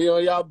 I'm going to be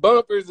on y'all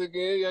bumpers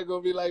again. Y'all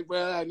going to be like,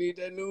 bro, I need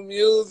that new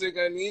music.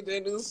 I need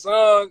that new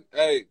song.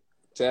 Hey,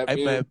 tap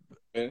in.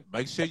 Man,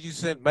 make sure you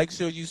send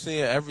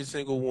every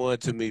single one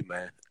to me,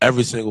 man.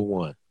 Every single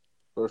one.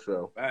 For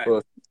sure.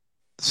 Right.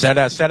 Shout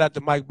out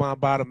to Mike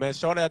Bombada, man.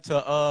 Shout out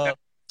to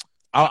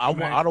I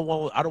don't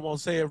want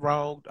to say it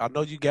wrong. I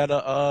know you got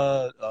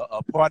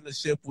a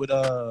partnership with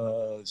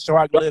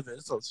Shark Living,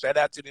 so shout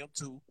out to them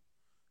too.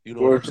 You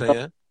know what I'm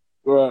saying?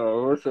 Right,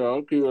 for sure.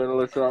 I'm keeping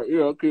that Shark.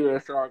 Yeah, I'm keeping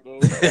that Shark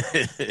going.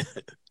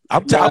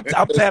 I'm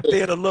tapped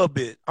in a little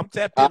bit.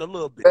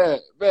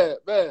 Bet.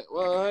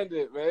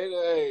 100, man.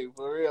 Hey,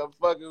 for real, I'm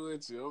fucking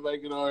with you. I'm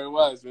making all right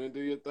watch, man. Do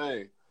your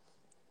thing.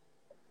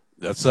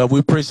 That's we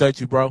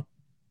appreciate you, bro.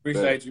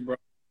 Appreciate you, bro.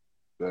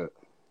 Bet.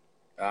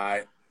 All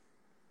right.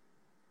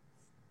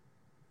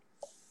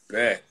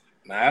 Bet.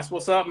 Now that's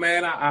what's up,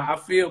 man. I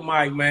feel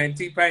Mike, man.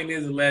 T-Pain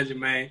is a legend,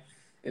 man.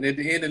 And at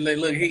the end of the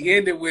look, he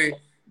ended with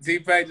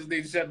T-Pain just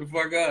need to shut the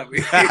fuck up.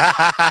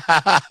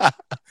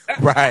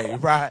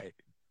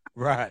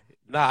 Right.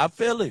 Nah, I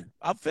feel it.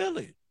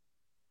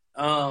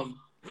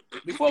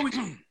 Before we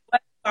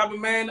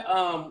man,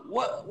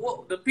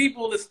 what the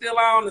people that still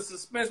on the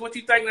suspense, what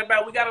you thinking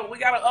about? We got a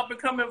up and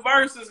coming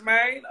versus,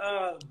 man.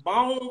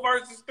 Bone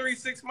versus 3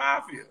 6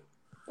 Mafia.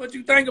 What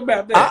you think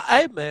about that?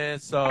 Hey, man,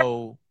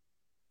 so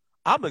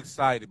I'm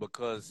excited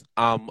because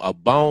I'm a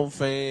Bone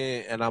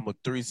fan and I'm a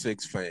 3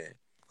 6 fan.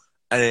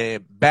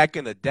 And back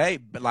in the day,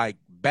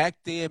 back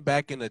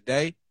in the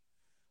day,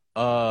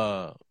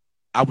 I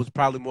was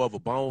probably more of a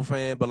Bone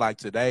fan, but like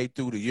today,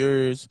 through the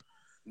years,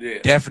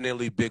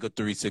 definitely bigger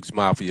 3 6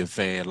 Mafia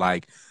fan.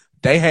 Like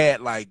they had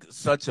like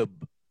such a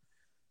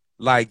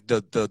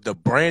the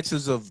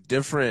branches of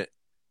different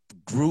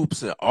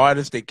groups and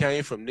artists that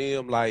came from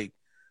them. Like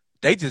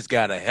they just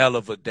got a hell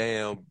of a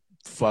damn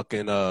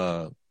fucking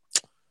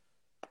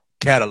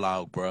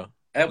catalog, bro.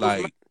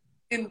 Like.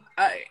 And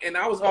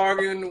I was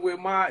arguing with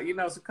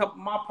a couple of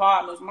my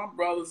partners, my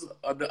brothers,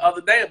 the other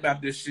day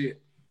about this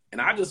shit.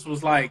 And I just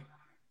was like,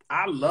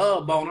 I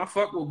love Bone. I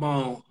fuck with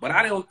Bone. But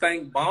I don't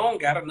think Bone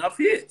got enough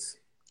hits.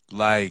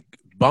 Like,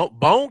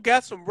 Bone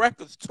got some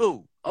records,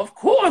 too. Of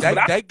course.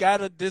 They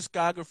got a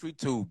discography,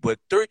 too. But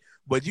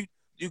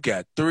you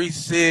got 3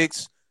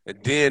 6,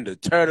 and then the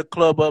Turtle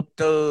Club Up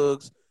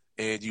Thugs,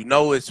 and you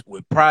know it's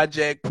with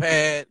Project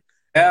Pat,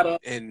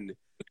 and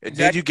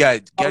then you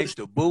got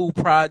Gangsta Boo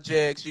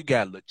projects, you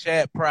got Lil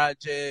Chat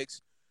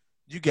projects,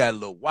 you got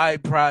Lil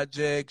White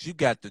projects, you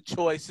got the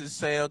Choices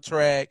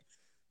soundtrack,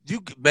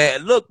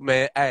 man, look,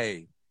 man,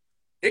 hey.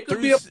 It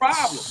could be a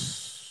problem.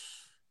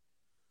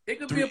 It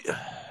could be a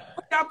problem.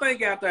 What y'all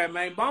think out there,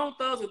 man? Bone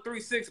Thugs and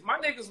 3-6. My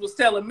niggas was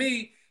telling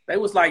me, they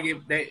was like,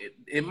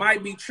 it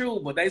might be true,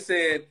 but they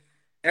said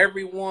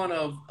every one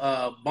of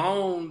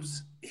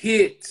Bone's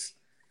hits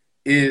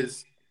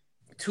is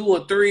 2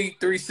 or 3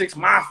 3-6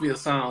 Mafia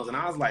songs. And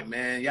I was like,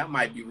 man, y'all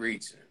might be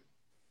reaching.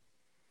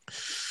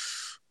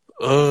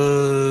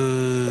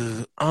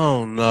 I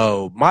don't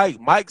know.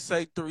 Mike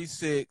say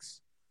 3-6.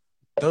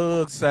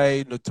 Thugs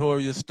say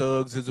Notorious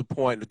Thugs is a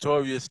point.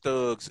 Notorious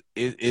Thugs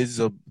is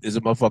a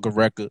motherfucking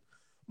record.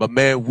 But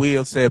man,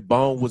 Will said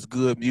Bone was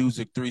good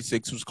music.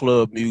 3-6 was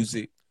club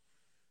music.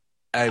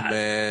 Hey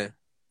man.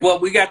 Well,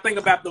 we got to think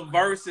about the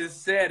verses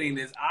setting.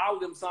 Is all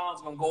of them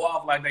songs gonna go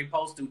off like they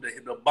supposed to?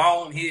 The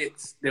Bone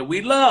hits that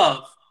we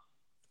love,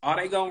 are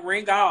they gonna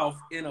ring off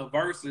in a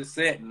verses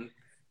setting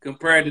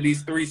compared to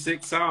these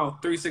 3-6 songs,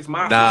 3-6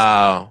 Mafia?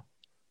 No,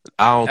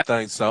 I don't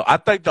think so. I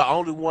think the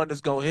only one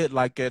that's gonna hit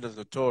like that is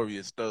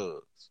Notorious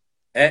Thugs.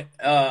 At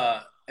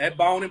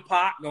Bone and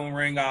Pac gonna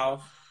ring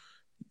off.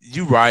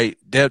 You right,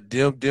 them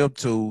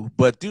too.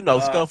 But you know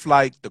stuff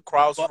like the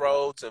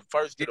Crossroads and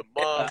First of the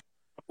Month.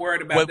 I'm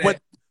worried about that.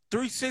 What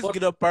 3-6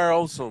 get up there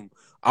on some?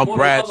 I'm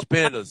Brad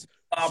Spinners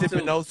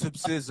sipping on some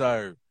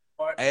scissor,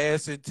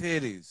 ass and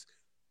titties.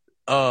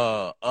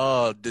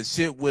 The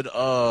shit with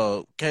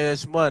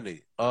Cash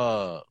Money.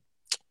 I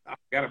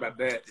forgot about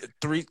that.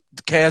 3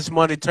 Cash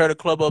Money, Turn the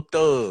Club Up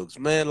Thugs.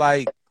 Man,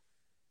 like,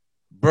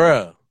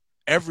 bruh,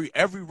 every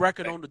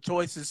record on the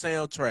Choices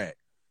soundtrack,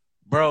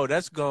 bro,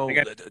 that's going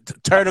to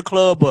turn the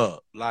club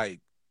up. Like,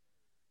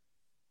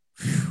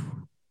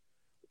 whew.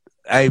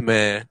 Hey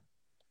man,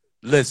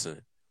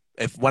 listen.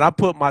 If when I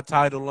put my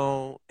title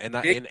on and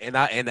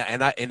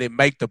it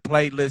make the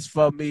playlist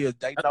for me, if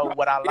they know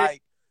what I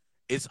like,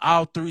 it's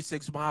all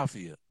 3-6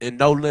 Mafia and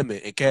No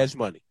Limit and Cash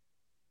Money.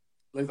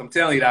 Listen, I'm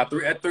telling you, that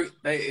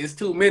it's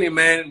too many,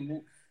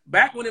 man.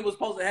 Back when it was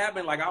supposed to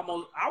happen, like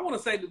almost, I want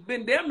to say it's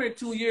been damn near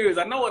 2 years.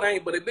 I know it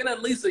ain't, but it's been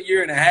at least a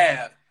year and a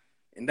half.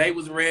 And they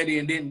was ready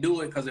and didn't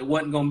do it because it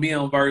wasn't gonna be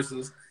on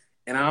Versus.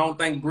 And I don't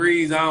think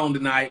Bree's on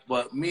tonight,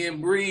 but me and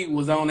Bree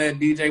was on that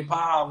DJ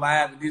Paul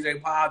live, and DJ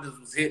Paul just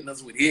was hitting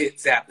us with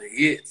hits after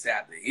hits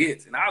after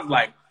hits. And I was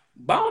like,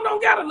 Bone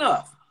don't got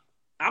enough.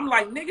 I'm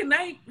like, nigga,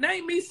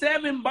 name me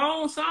 7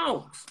 Bone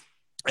songs.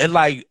 And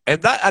like,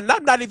 and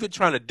I'm not even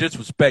trying to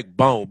disrespect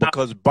Bone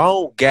because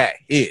Bone got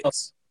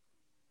hits.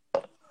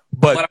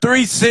 But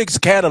 3-6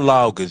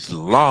 catalog is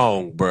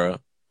long, bro.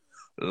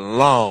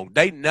 Long.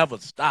 They never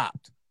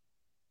stopped.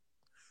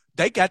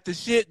 They got the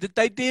shit that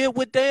they did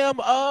with damn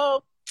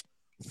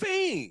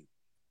Fiend.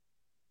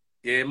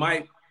 Yeah, it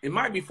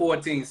might be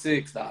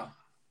 14-6 though.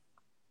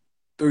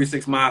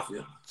 3-6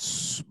 Mafia.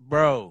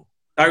 Bro.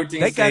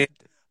 13.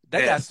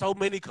 They got so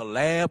many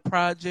collab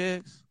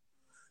projects.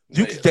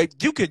 You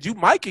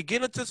might could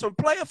get into some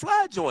Player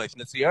Fly joints.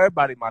 Now see,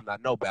 everybody might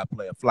not know about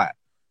Player Fly.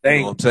 You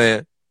know what I'm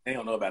saying? They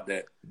don't know about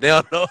that. They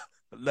don't know.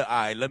 All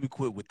right, let me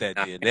quit with that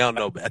then. They don't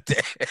know about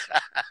that.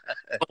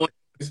 I don't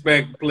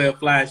respect Player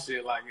Fly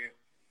shit like it.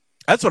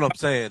 That's what I'm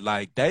saying.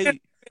 Like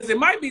it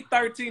might be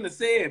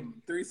 13-7,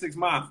 3-6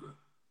 Mafia.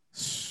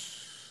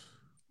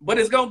 But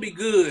it's gonna be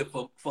good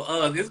for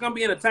us. It's gonna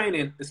be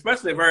entertaining,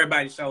 especially if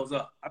everybody shows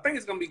up. I think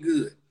it's gonna be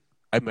good.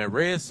 Hey man,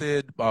 Red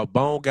said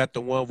Bone got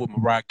the one with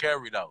Mariah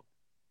Carey though.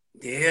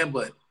 Yeah,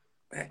 but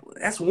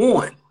that's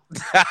one.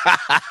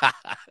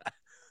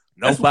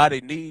 Nobody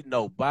need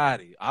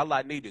nobody. All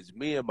I need is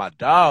me and my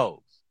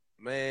dogs,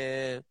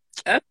 man.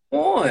 That's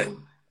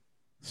one.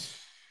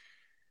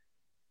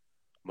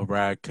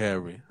 Mariah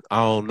Carey. I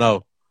don't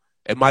know.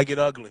 It might get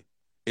ugly.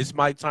 It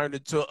might turn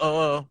into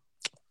a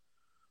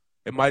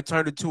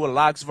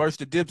Locks versus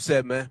the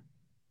Dipset, man.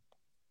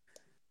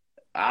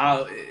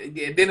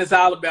 Then it's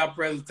all about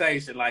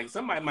presentation. Like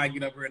somebody might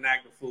get up here and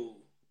act a fool.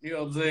 You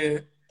know what I'm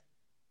saying?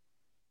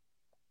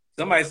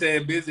 Somebody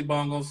said Busy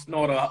Bone gonna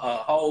snort a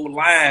whole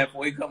line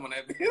before he come on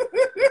that.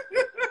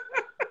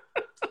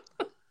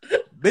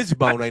 Busy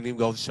Bone ain't even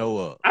gonna show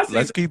up.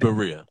 Let's keep it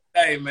real.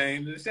 Hey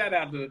man, shout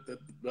out to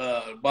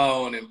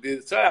Bone and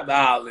Busy. Shout out to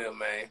all them,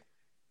 man.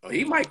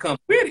 He might come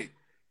with it.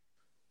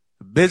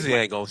 Busy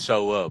ain't gonna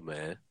show up,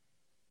 man.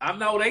 I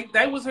know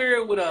they was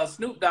here with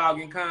Snoop Dogg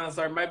in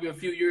concert maybe a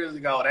few years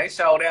ago. They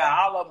showed out.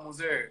 All of them was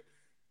here.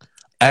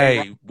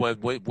 Hey,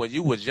 when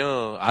you was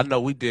young, I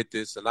know we did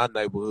this in our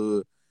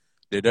neighborhood.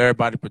 Did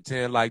everybody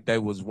pretend like they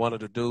was one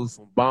of the dudes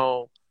from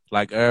Bone?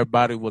 Like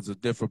everybody was a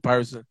different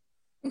person?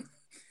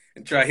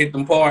 And try to hit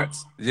them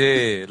parts?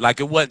 Yeah, like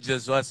it wasn't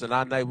just us in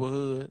our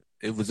neighborhood.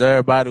 It was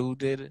everybody who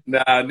did it.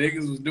 Nah,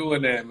 niggas was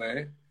doing that,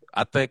 man.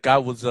 I think I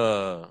was,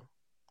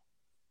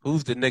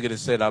 who's the nigga that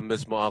said I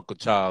miss my Uncle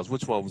Charles?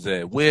 Which one was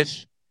that?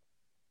 Wish?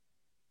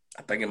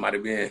 I think it might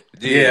have been.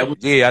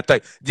 Yeah, I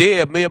think.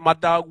 Yeah, me and my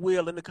dog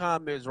Will in the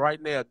comments right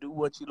now. Do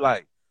what you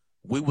like.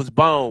 We was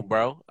Bone,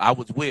 bro. I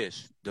was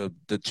Wish, the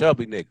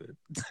chubby nigga.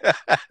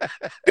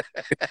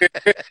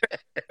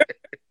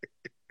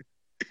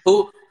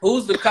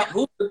 Who's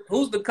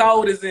the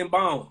coldest in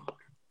Bone?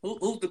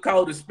 Who's the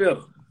coldest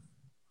spitter?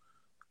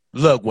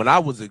 Look, when I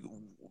was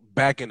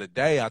back in the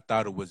day, I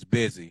thought it was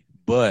busy,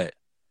 but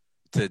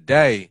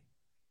today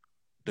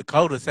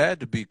Dakotas had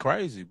to be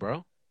crazy,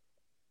 bro.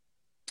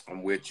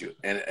 I'm with you.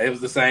 And it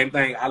was the same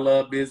thing. I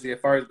loved Busy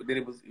at first, but then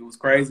it was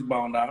Crazy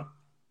Bone now.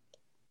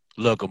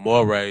 Look,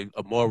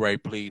 Amore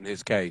pleading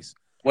his case.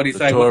 What'd he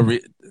say?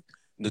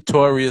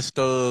 Notorious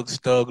Thugs,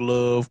 Thug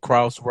Love,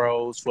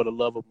 Crossroads, For the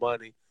Love of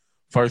Money,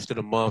 First of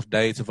the Month,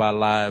 Days of Our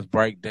Lives,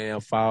 Breakdown,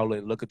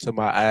 Falling, Look Into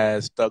My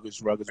Eyes,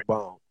 Thuggish, Rugged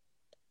Bone.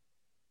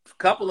 A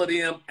couple of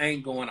them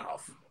ain't going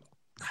off.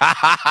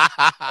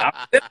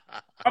 I'm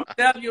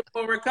telling you,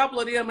 for a couple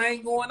of them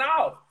ain't going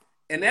off.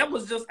 And that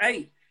was just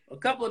 8. A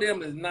couple of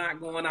them is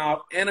not going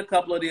off, and a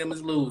couple of them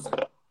is losing.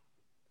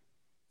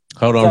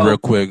 Hold on real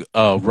quick.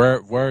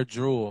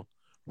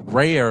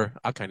 Rare,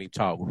 I can't even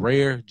talk.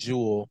 Rare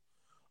Jewel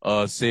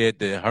said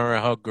that her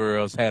and her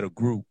girls had a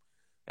group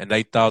and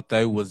they thought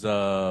they was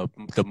the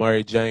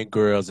Mary Jane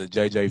girls and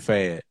JJ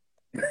Fad.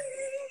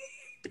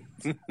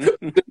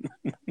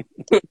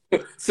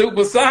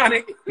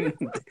 Supersonic.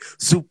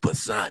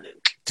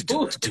 Supersonic.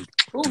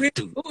 Who hit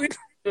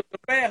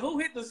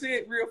the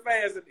shit real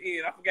fast at the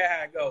end? I forgot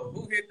how it goes.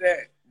 Who hit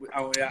that?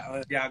 Oh,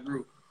 y'all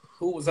group.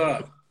 Who was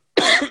her?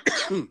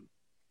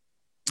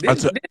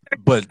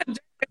 But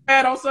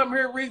Fad on something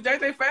here, Reese.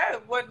 JJ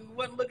Fad wasn't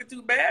looking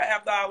too bad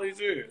after all these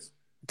years.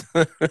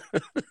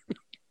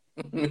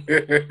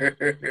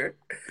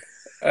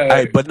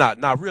 Hey, but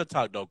not real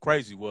talk though.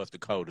 Crazy was the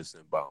coldest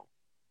in Bone.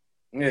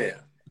 Yeah.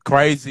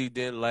 Crazy,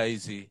 then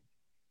Lazy.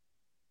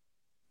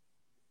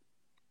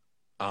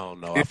 I don't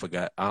know. I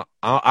forgot.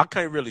 I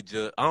can't really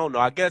judge. I don't know.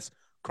 I guess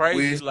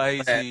Crazy,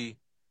 Lazy,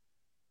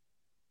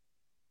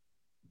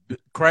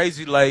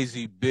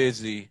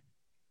 Busy,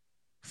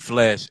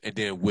 Flesh, and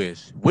then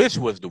Wish. Wish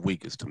was the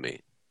weakest to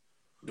me.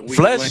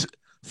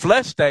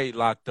 Flesh stayed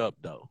locked up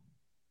though.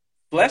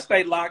 Flesh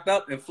stayed locked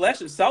up, and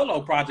Flesh's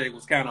solo project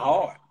was kind of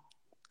hard.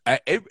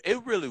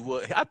 It really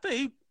was. I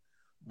think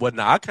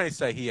I can't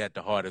say he had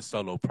the hardest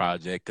solo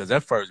project because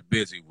at first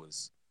Busy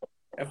was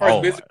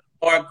hard. Busy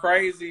or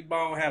Crazy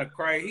Bone had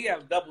he had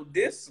a double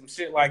disc, some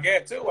shit like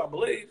that too, I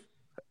believe.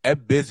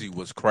 That Busy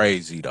was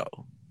crazy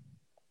though.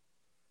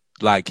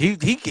 Like he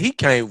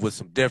came with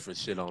some different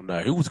shit on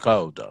there. He was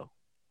cold though.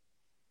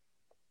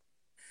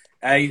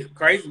 Hey,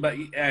 Crazy, but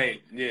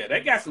hey, yeah,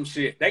 they got some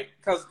shit.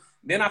 Because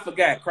then I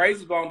forgot,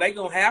 Crazy Bone, they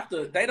don't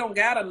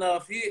got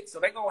enough hits, so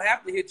they gonna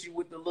have to hit you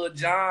with the Lil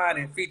Jon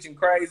and featuring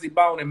Crazy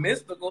Bone and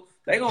Mystical.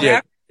 They gonna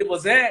have to, it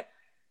was that.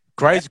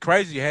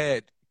 Crazy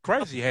had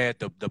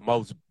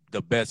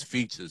the best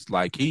features.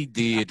 Like he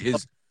did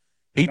his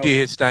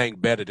thing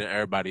better than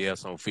everybody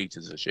else on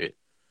features and shit.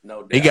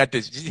 No doubt. He got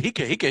this. He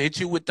can hit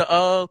you with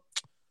the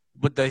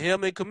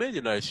him and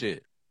Chameleon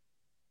shit.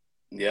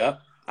 Yeah,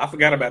 I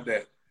forgot about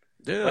that.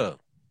 Yeah.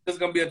 It's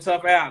going to be a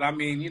tough out. I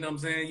mean, you know what I'm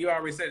saying? You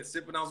already said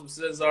sipping on some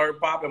scissor,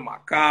 popping my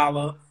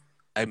collar.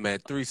 Hey, man,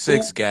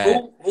 3-6 guy.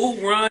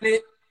 Who run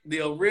it?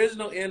 The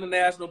original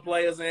International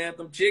Players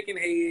Anthem, Chicken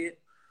Head.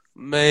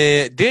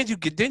 Man,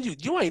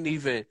 you ain't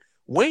even,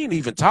 we ain't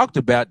even talked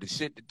about the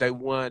shit that they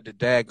won the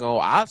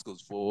daggone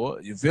Oscars for.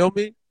 You feel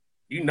me?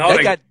 You know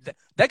they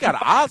got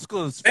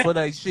Oscars for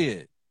that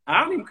shit.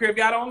 I don't even care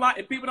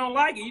if people don't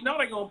like it. You know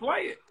they going to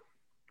play it.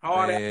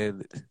 Hard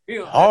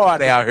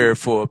out here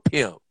for a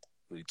pimp.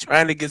 We're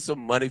trying to get some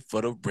money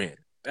for the rent.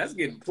 That's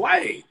getting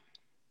played.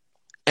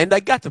 And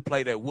they got to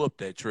play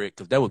that trick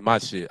because that was my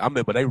shit. I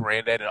remember they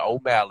ran that in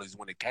O'Malley's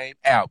when it came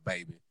out,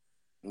 baby.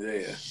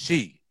 Yeah.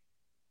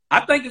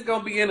 I think it's going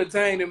to be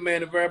entertaining,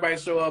 man, if everybody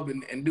show up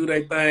and do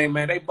their thing,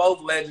 man. They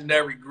both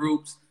legendary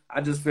groups.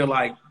 I just feel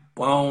like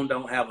Bone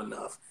don't have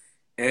enough.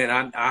 And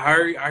I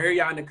heard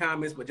y'all in the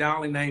comments, but y'all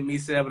only named me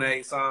 7 or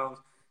 8 songs.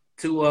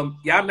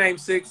 Y'all name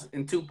 6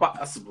 and 2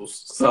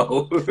 possibles.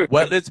 So,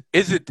 well, is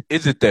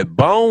it that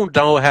Bone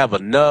don't have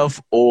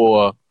enough,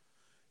 or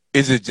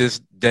is it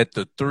just that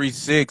the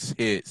 3-6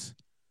 hits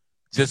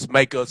just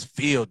make us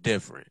feel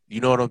different?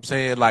 You know what I'm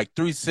saying? Like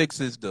 3-6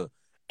 is the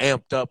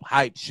amped up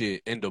hype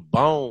shit, and the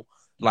Bone,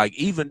 like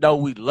even though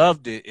we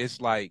loved it,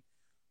 it's like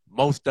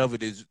most of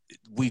it is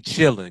we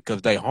chilling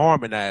because they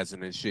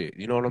harmonizing and shit.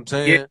 You know what I'm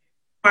saying? Yeah.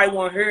 I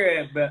want to hear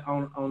it, but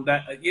on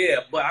that,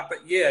 but I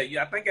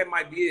think that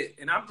might be it.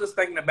 And I'm just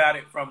thinking about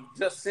it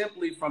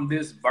simply from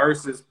this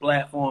Versus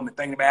platform and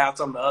thinking about how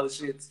some of the other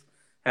shits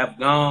have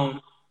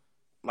gone.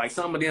 Like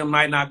some of them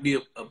might not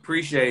be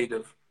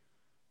appreciative.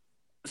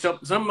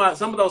 Some of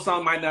those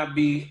songs might not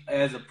be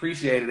as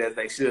appreciated as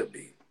they should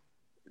be.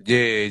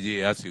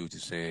 Yeah, I see what you're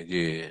saying.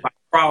 Yeah, like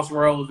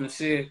Crossroads and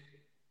shit.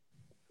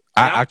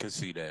 I can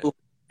see that.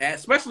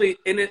 Especially,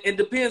 and it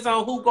depends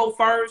on who go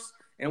first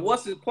and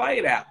what's it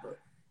played after.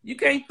 You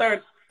can't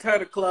tear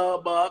the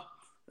club up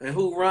and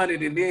who run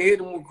it and then hit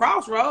them with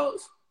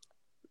Crossroads.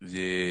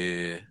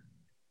 Yeah.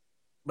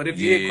 But if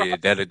you hit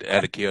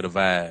that'll kill the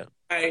vibe.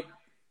 Right,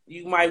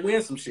 you might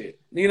win some shit.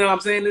 You know what I'm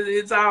saying?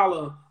 It's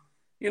all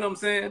you know what I'm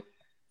saying?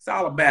 It's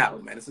all a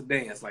battle, man. It's a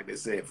dance, like they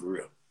said, for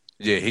real.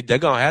 Yeah, they're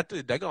gonna have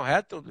to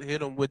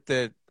hit him with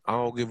that I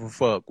don't give a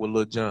fuck with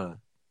Lil Jon.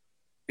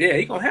 Yeah,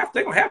 they're gonna have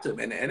to,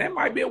 man, and that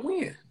might be a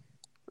win.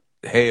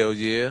 Hell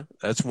yeah.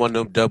 That's one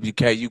of them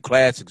WKU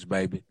classics,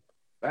 baby.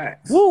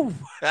 Facts. Woo!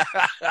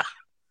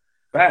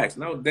 Facts,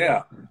 no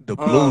doubt. The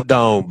Blue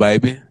Dome,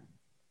 baby.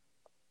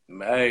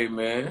 Hey,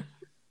 man.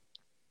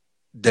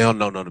 They don't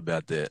know nothing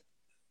about that.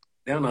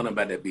 They don't know nothing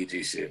about that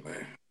BG shit,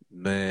 man.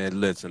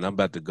 Man, listen, I'm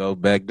about to go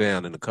back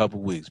down in a couple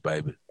weeks,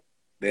 baby.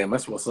 Damn,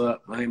 that's what's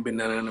up. I ain't been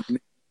down there in a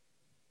minute.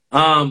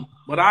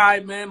 But all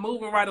right, man,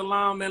 moving right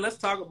along, man. Let's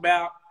talk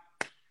about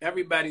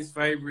everybody's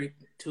favorite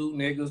two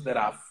niggas that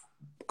I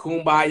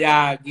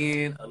kumbaya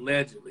again,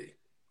 allegedly.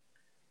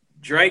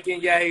 Drake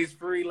and Ye's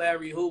Free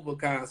Larry Hoover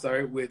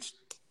concert, which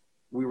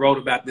we wrote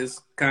about this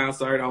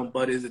concert on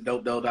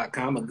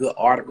buddiesatdopedope.com and good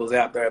articles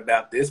out there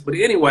about this. But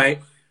anyway,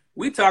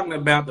 we talking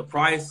about the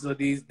prices of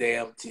these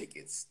damn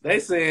tickets. They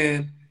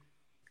saying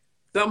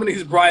some of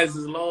these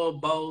prices, lower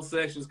bowl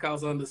sections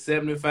cost under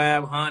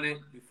 $7,500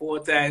 before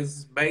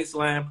taxes.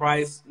 Baseline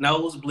price,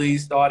 nosebleed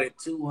start at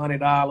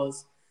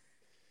 $200,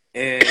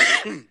 and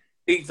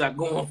seats are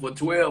going for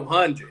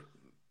 $1,200.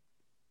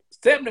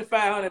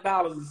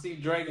 $7,500 to see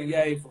Drake and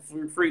Ye for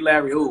free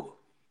Larry Hoover.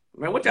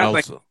 Man, what y'all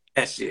think of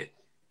that shit?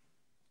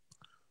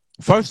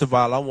 First of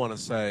all, I want to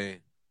say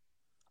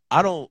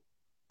I don't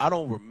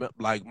remember.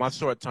 Like, my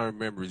short-term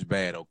memory is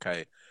bad.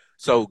 Okay,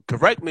 so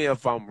correct me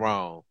if I'm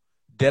wrong.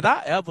 Did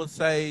I ever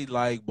say,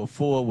 like,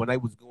 before when they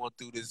was going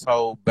through this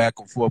whole back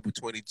and forth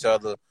between each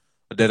other,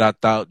 that I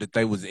thought that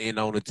they was in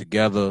on it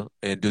together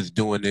and just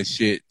doing this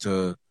shit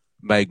to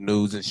make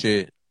news and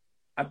shit?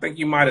 I think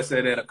you might have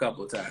said that a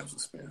couple of times,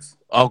 Spence.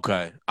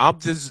 Okay, I'm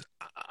just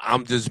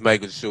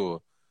making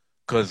sure,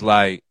 cause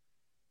like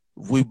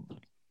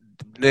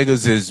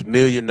niggas is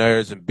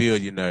millionaires and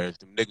billionaires.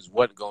 Them niggas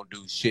wasn't gonna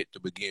do shit to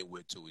begin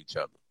with to each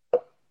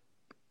other.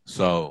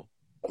 So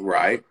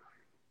right,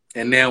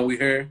 and now we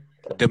hear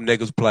them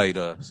niggas played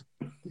us.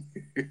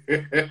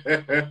 They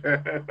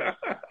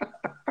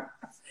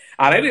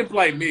didn't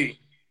play me.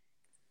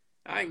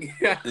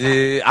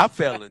 Yeah, I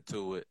fell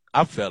into it.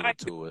 I thought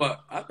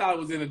it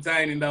was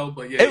entertaining though,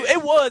 but yeah.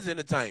 It was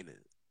entertaining.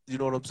 You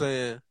know what I'm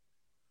saying?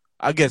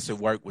 I guess it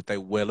worked with It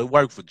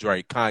worked for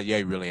Drake.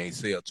 Kanye really ain't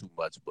sell too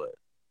much, but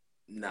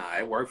nah,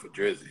 it worked for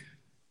Drizzy.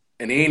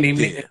 And he ain't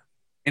even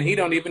and he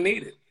don't even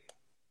need it.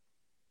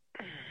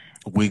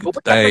 Think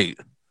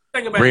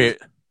about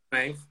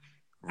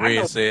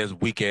Red says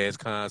weak ass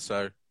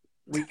concert.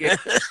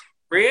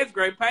 Red's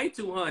great pay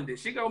 $200.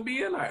 She gonna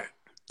be in there.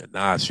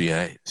 Nah, she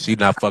ain't. She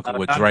not fucking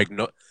with Drake.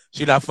 No,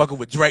 she not fucking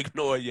with Drake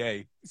nor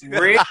Ye.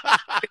 Red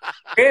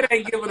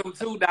ain't giving them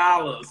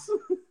 $2.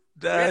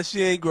 Nah,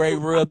 she ain't great.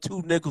 Rub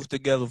two nickels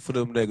together for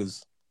them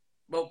niggas.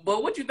 But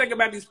what you think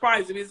about these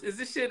prices? Is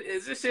this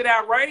shit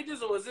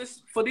outrageous, or is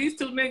this for these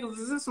two niggas?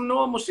 Is this some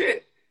normal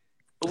shit?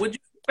 Or would you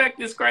expect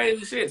this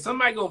crazy shit?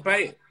 Somebody gonna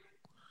pay it.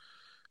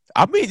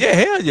 I mean, yeah,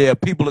 hell yeah,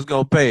 people is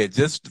gonna pay it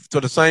just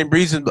for the same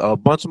reason a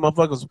bunch of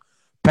motherfuckers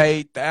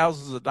paid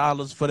thousands of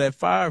dollars for that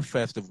Fire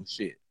Festival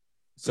shit.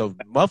 So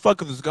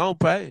motherfuckers is gonna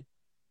pay.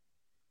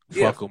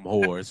 Yeah. Fuck them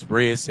whores.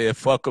 Red said,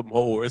 "Fuck them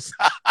whores."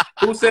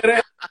 Who said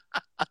that?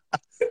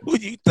 Who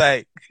you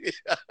think?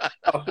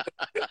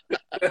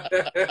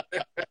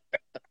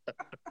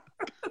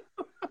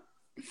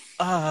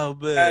 Oh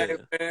man. Hey,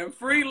 man,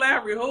 free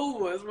Larry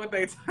Hoover is what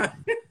they tell.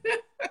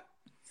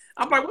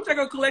 I'm like, what y'all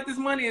gonna collect this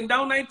money and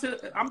donate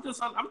to? I'm just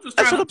trying.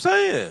 That's what I'm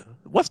saying.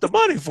 What's the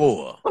money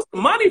for? What's the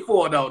money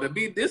for though? To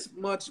be this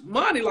much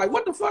money? Like,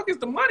 what the fuck is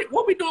the money?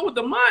 What we doing with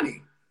the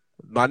money?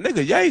 My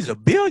nigga Ye's a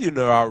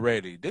billionaire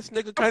already. This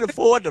nigga can't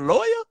afford the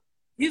lawyer.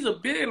 He's a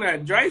billionaire.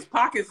 Drake's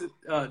pockets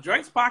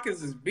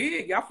is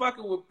big. Y'all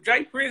fucking with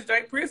Jay Prince.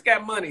 Jay Prince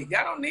got money.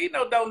 Y'all don't need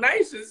no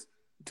donations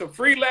to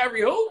free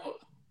Larry Hoover.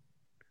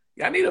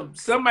 Y'all need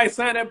somebody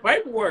sign that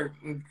paperwork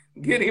and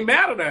get him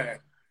out of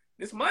there.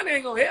 This money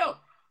ain't gonna help.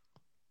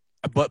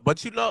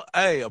 But you know,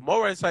 hey,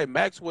 Amore say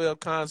Maxwell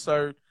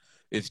concert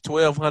is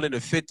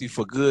 $1,250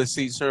 for good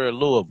seats here in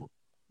Louisville.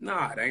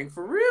 Nah, it ain't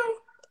for real.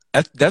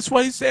 That's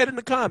what he said in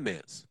the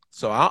comments.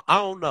 So I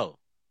don't know.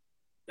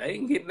 They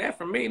ain't getting that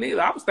from me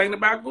neither. I was thinking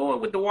about going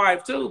with the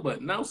wife too,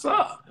 but no,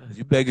 sir.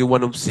 You better get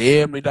one of them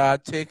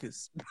 $70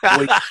 tickets.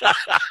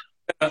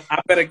 I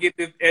better get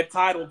this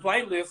Tidal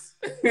playlist.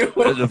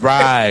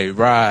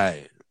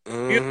 Right.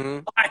 Mm-hmm.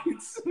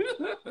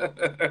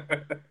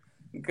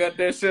 Cut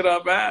that shit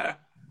up out.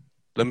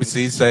 Let me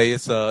see. Say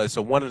it's a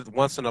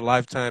once in a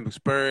lifetime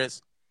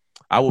experience.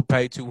 I would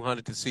pay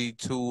 $200 to see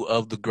two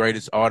of the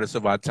greatest artists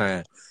of our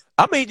time.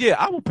 I mean, yeah,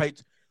 I would pay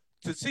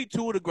to see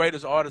two of the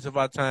greatest artists of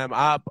our time.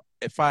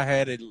 If I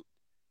had it,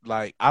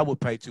 like, I would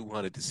pay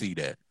 $200 to see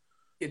that.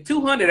 Yeah,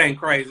 $200 ain't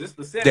crazy. It's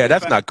the yeah,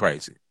 that's not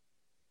crazy.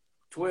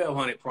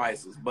 $1,200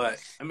 prices,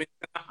 but I mean,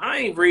 I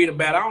ain't read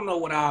about it. I don't know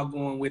what I'm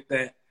going with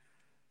that.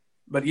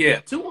 But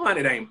yeah,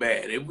 $200 ain't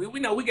bad. We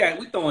know we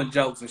throwing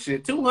jokes and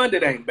shit.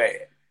 $200 ain't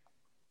bad.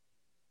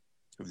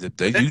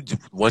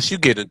 Once you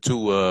get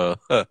into over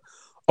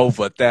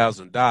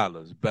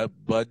 $1,000,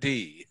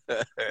 buddy.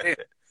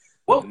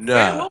 Well, nah.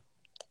 Man, what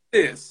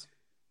is this?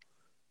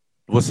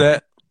 What's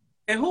that?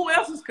 And who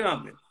else is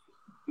coming?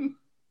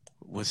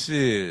 Well,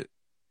 shit.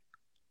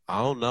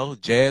 I don't know.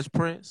 Jazz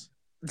Prince.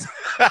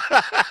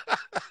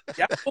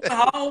 Y'all pulling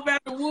home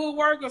at the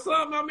woodwork or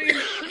something? I mean,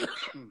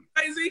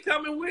 Jay-Z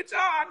coming with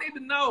y'all? I need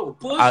to know.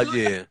 Push.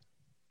 Yeah.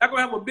 Y'all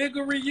gonna have a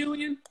bigger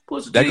reunion?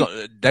 Push. They're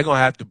gonna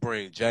have to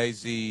bring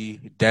Jay-Z,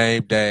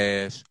 Dame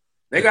Dash.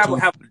 They gotta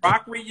have a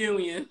rock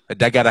reunion.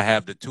 They gotta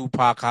have the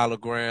Tupac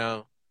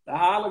hologram. The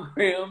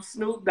hologram,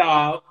 Snoop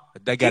Dogg.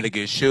 They gotta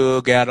get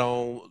Suge out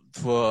on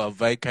for a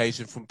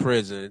vacation from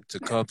prison to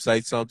come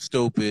say something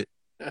stupid.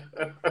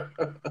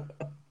 To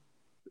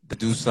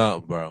do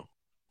something, bro.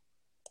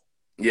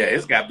 Yeah,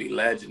 it's gotta be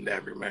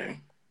legendary,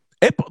 man.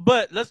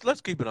 But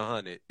let's keep it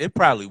 100. It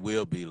probably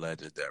will be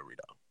legendary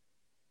though.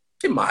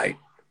 It might.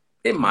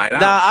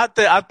 Nah,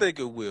 I think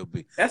it will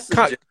be. That's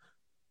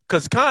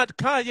because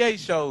Kanye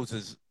shows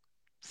is,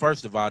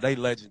 first of all, they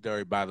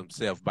legendary by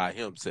themselves, by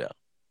himself.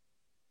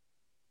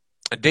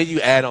 And then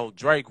you add on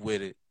Drake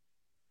with it,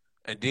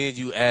 and then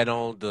you add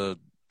on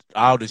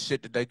all the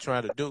shit that they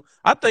trying to do.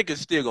 I think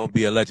it's still gonna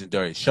be a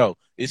legendary show.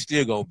 It's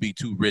still gonna be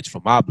too rich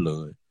for my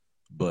blood,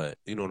 but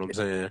you know what I'm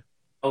saying.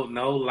 Oh,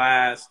 no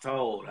lies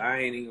told. I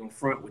ain't even gonna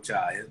front with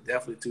y'all. It's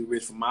definitely too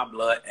rich for my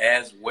blood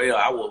as well.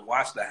 I will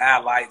watch the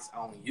highlights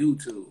on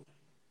YouTube.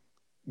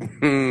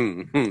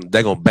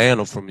 They gonna ban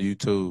them from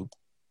YouTube.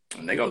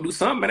 And they gonna do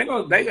something. They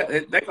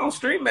gonna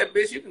stream that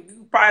bitch. You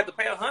probably have to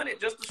pay $100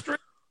 just to stream.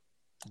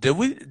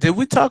 Did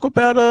we talk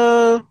about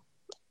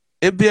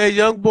NBA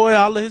YoungBoy?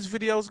 All of his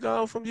videos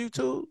gone from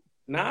YouTube.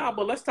 Nah,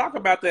 but let's talk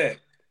about that.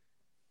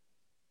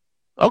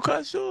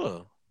 Okay,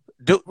 sure.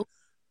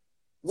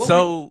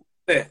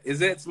 Is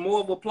that more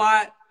of a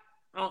plot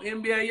on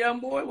NBA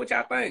YoungBoy? What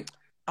y'all think?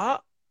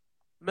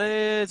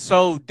 Man,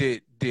 so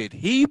did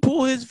he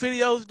pull his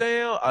videos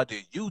down or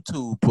did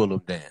YouTube pull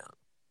them down?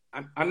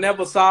 I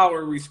never saw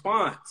a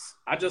response.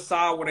 I just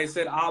saw where they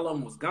said all of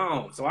them was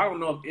gone. So I don't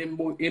know if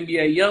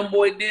NBA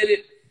YoungBoy did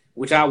it,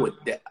 which I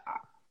wouldn't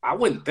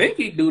think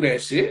he'd do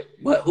that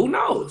shit, but who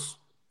knows?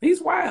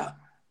 He's wild.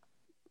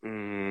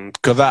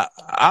 Because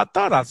I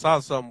thought I saw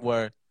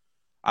somewhere.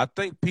 I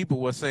think people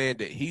were saying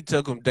that he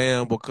took them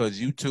down because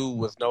YouTube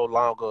was no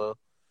longer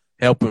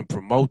helping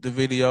promote the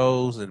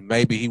videos, and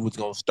maybe he was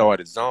gonna start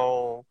his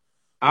own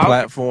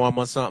platform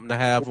or something to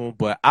have them.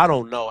 But I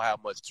don't know how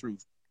much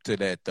truth to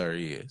that there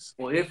is.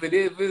 Well, if it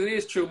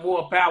is true,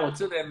 more power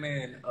to that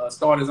man.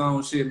 Start his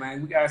own shit,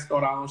 man. We gotta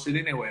start our own shit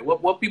anyway.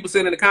 What people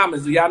saying in the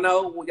comments? Do y'all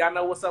know? Y'all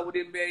know what's up with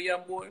NBA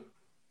YoungBoy?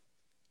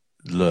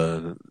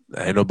 Look,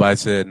 ain't nobody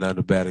said nothing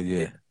about it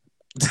yet.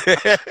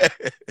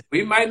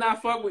 We might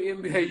not fuck with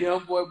NBA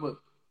YoungBoy, but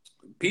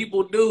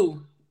people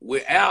do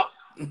without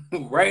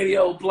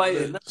radio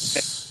playing.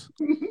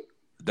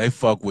 They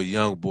fuck with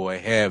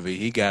YoungBoy heavy.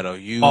 He got a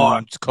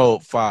huge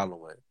cult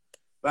following.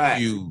 Right.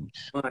 Huge.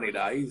 Money,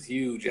 dog. He's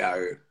huge out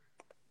here.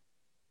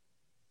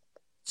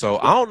 So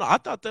I don't know. I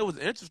thought that was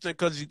interesting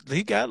because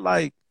he got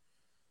like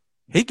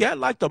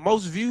the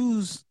most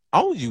views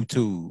on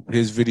YouTube.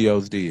 His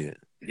videos did.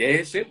 Yeah,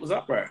 his shit was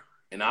up there.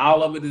 And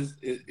all of it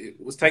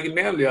was taken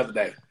down the other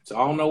day. So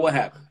I don't know what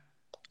happened.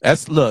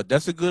 That's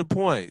a good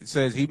point. It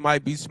says he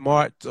might be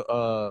smart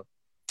to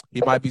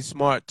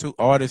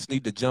artists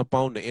need to jump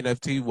on the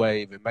NFT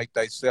wave and make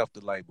themselves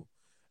the label.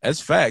 That's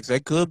facts.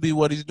 That could be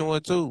what he's doing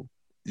too.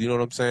 You know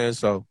what I'm saying?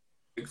 So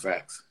big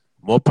facts.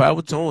 More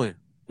power to him.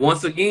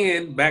 Once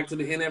again, back to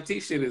the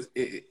NFT shit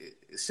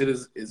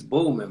is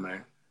booming,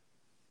 man.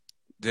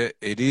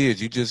 It is.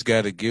 You just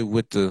gotta get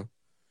with the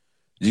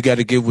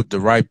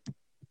right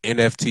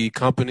NFT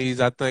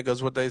companies, I think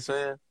is what they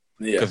saying.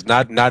 Yeah. Because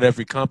not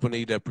every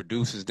company that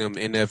produces them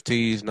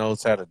NFTs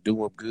knows how to do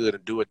them good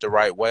and do it the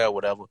right way or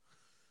whatever.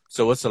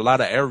 So it's a lot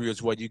of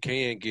areas where you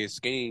can get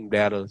schemed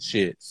out of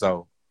shit.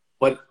 So,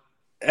 but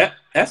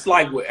that's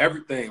like with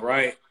everything,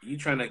 right? You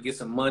trying to get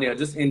some money or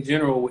just in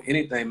general with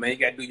anything, man. You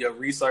got to do your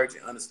research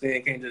and understand.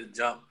 You can't just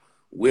jump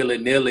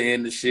willy-nilly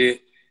into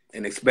shit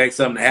and expect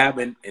something to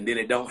happen and then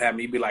it don't happen.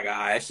 You be like,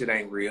 that shit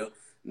ain't real.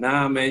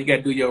 Nah, man, you got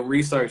to do your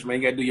research,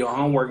 man. You got to do your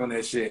homework on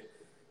that shit.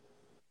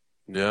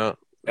 Yeah.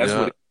 That's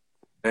what it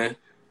is, man.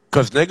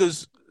 Because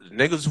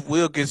niggas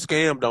will get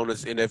scammed on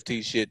this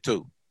NFT shit,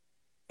 too.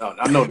 No,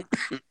 I know.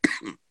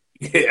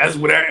 Yeah, that's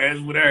with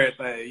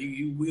everything.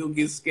 You will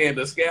get scammed.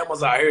 The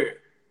scammers out here.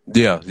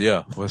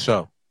 Yeah, for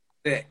sure.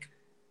 Sick.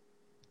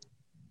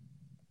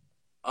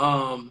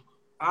 All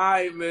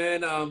right,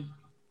 man.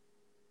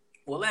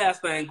 Well,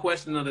 last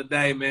question of the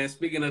day, man.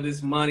 Speaking of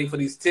this money for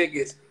these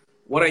tickets,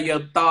 what are your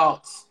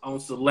thoughts on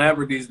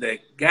celebrities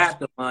that got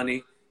the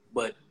money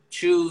but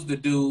choose to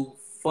do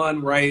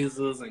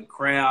fundraisers and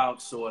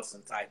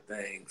crowdsourcing type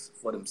things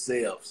for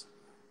themselves?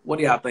 What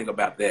do y'all think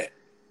about that?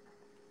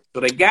 So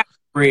they got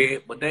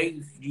bread, but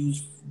they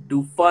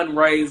do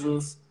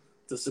fundraisers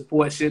to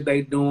support shit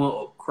they doing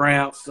or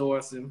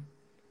crowdsourcing,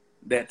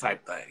 that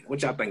type thing.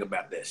 What y'all think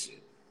about that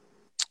shit?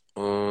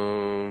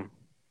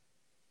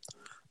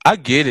 I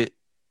get it,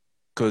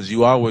 because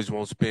you always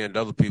won't spend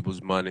other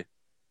people's money.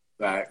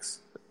 Facts.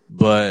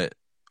 But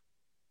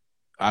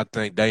I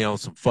think they on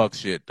some fuck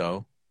shit,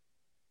 though.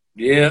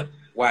 Yeah.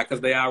 Why? Because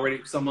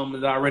some of them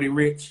is already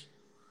rich?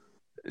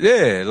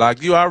 Yeah,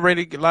 like you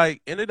already,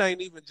 like, and it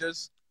ain't even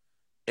just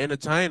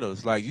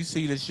entertainers. Like you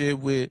see the shit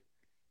with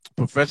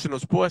professional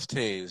sports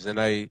teams,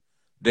 and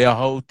they'll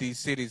hold these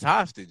cities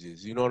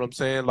hostages. You know what I'm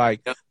saying?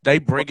 Like they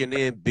bringing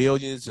in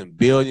billions and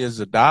billions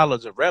of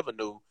dollars in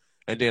revenue,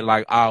 and then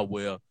like, oh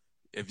well,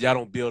 if y'all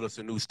don't build us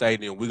a new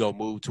stadium, we gonna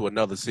move to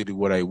another city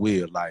where they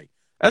will. Like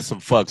that's some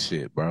fuck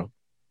shit, bro.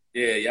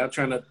 Yeah, y'all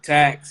trying to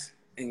tax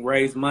and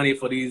raise money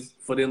for these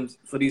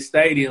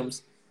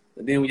stadiums,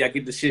 and then when y'all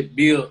get the shit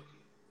built,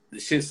 the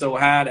shit so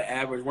high the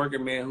average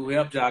working man who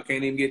helped y'all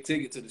can't even get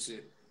ticket to the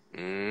shit.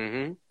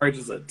 Mm-hmm.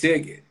 Purchase a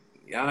ticket.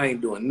 Y'all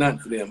ain't doing nothing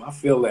for them. I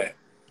feel that.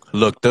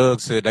 Look,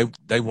 Doug said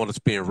they want to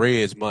spend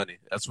Red's money.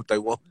 That's what they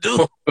want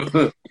to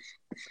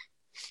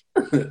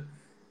do.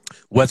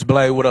 West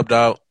Blade, what up,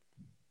 dog?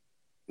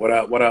 What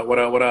up? What up? What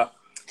up? What up?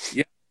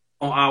 Yeah,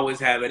 don't always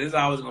have it. It's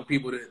always gonna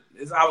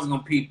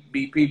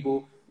be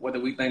people, whether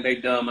we think they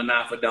dumb or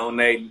not, for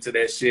donating to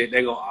that shit.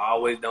 They gonna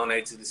always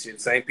donate to the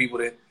shit. Same people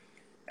that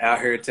out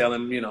here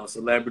telling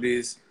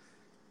celebrities,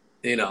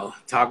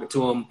 talking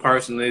to them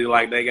personally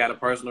like they got a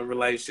personal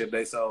relationship.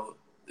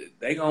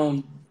 They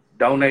gonna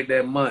donate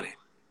that money.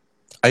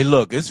 Hey,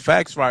 look, it's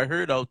facts right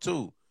here though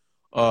too.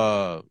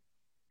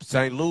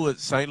 St.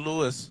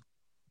 Louis,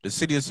 the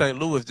city of St.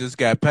 Louis just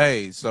got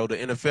paid, so the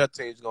NFL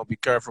team's gonna be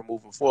careful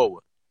moving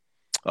forward.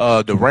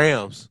 The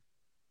Rams,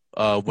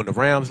 when the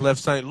Rams left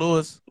St.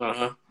 Louis,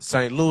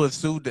 St. Louis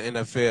sued the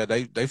NFL.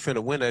 They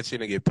finna win that shit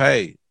and get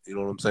paid. You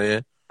know what I'm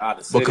saying?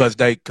 Because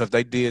they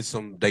did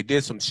some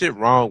shit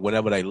wrong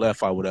whenever they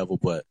left or whatever.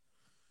 But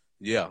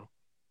yeah,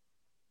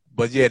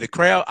 the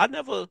crowd. I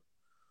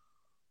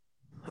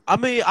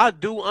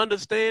do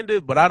understand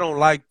it, but I don't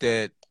like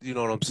that. You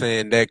know what I'm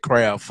saying? That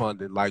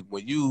crowdfunding, like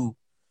when you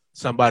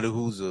somebody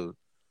who's a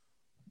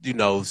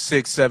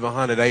 600,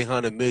 700,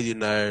 800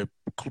 millionaire,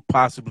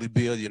 possibly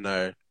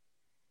billionaire.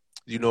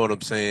 You know what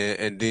I'm saying?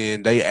 And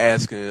then they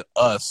asking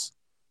us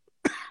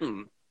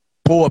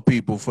poor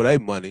people for their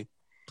money.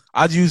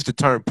 I use the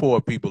term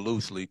poor people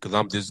loosely because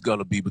I'm just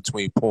gonna be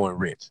between poor and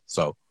rich.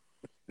 So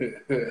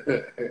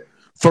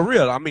for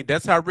real, I mean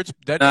that's how rich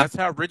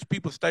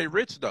people stay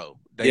rich though.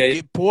 They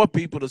get poor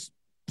people to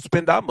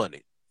spend our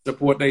money,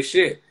 support their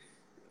shit.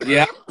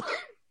 Yeah,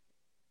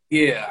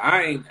 yeah.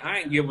 I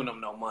ain't giving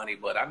them no money,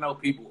 but I know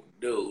people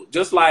do.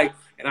 Just like,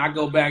 and I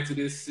go back to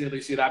this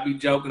silly shit. I be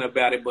joking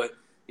about it, but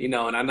and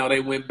I know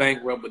they went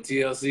bankrupt, but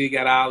TLC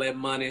got all that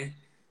money.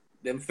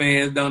 Them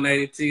fans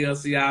donated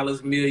TLC all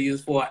this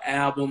millions for an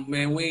album.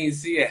 Man, we ain't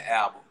see an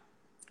album.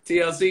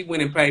 TLC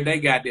went and paid they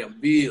goddamn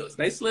bills.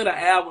 They slid an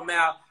album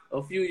out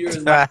a few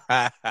years later.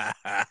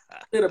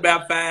 Slid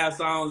about 5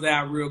 songs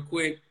out real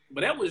quick,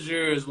 but that was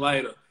years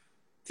later.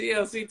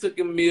 TLC took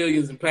them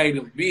millions and paid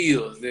them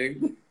bills,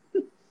 nigga.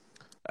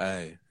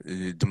 Hey,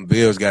 them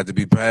bills got to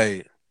be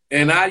paid.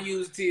 And I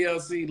use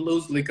TLC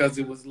loosely because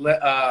it was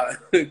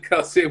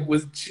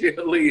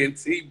Chili and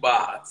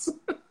T-Boss.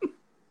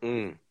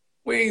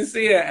 We ain't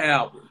see an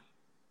album.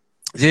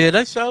 Yeah,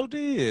 they sure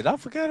did. I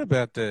forgot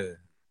about that.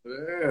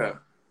 Yeah.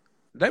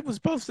 They were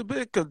supposed to be,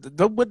 because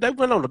they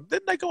went on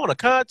didn't they go on a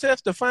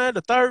contest to find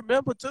a third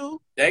member too?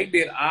 They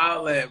did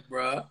all that,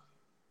 bro.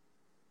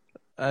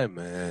 Hey,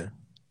 man.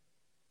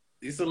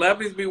 These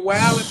celebrities be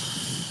wilding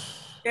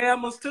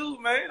scammers too,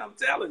 man. I'm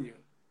telling you.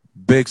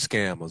 Big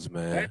scammers,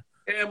 man.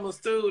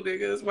 Scammers too,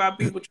 nigga. That's why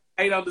people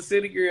hate on the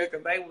city girl,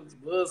 because they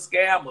was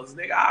scammers,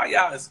 nigga. All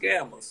y'all is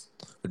scammers.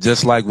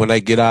 Just like when they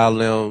get all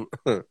them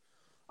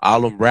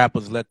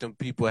rappers, let them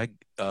people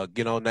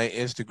get on their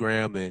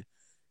Instagram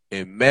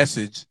and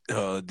message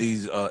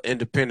these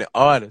independent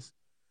artists,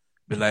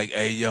 be like,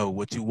 "Hey, yo,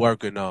 what you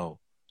working on?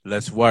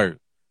 Let's work."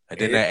 And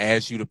then they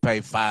ask you to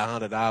pay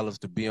 $500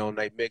 to be on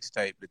their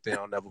mixtape that they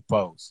don't ever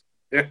post.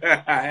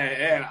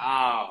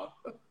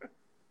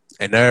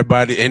 And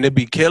everybody, and it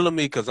be killing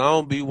me because I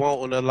don't be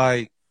wanting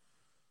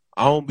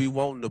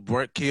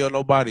to kill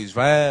nobody's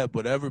vibe,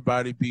 but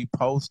everybody be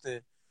posting,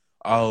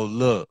 "Oh,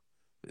 look,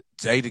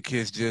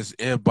 Jadakiss just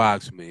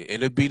inboxed me."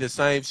 And it be the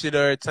same shit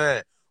every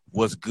time.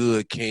 "What's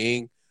good,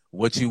 King?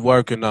 What you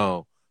working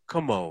on?"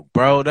 Come on,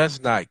 bro.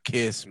 That's not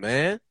Kiss,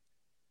 man.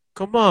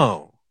 Come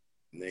on.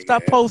 Nigga,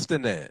 stop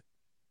posting that.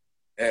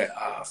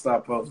 Yeah,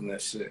 stop posting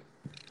that shit.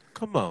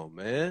 Come on,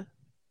 man.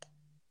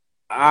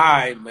 All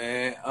right,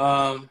 man.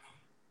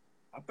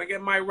 I think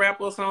it might wrap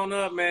us on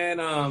up,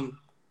 man.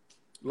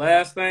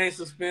 Last thing,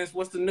 Suspense.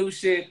 What's the new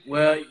shit?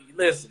 Well,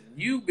 listen,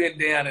 you've been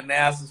down in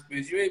now,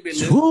 Suspense. You ain't been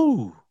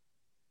listening.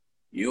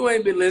 You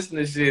ain't been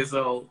listening to shit,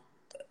 so.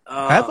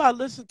 Have I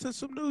listened to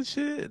some new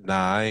shit?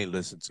 Nah, I ain't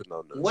listened to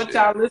no new shit. What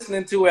y'all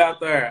listening to out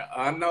there?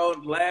 I know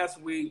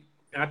last week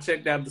I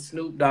checked out the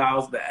Snoop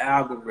Dogg's The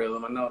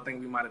Algorithm. I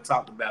think we might have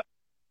talked about it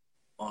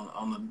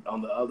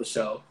on the other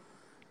show.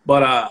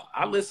 But I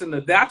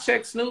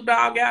checked Snoop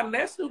Dogg out, and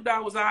that Snoop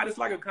Dogg was all right. It's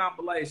like a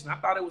compilation. I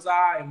thought it was all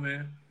right,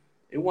 man.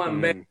 It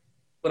wasn't bad to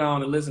put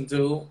on and listen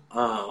to.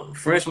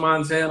 French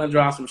Montana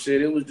dropped some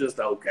shit. It was just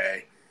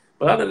okay.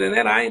 But other than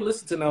that, I ain't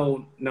listened to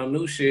no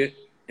new shit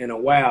in a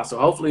while. So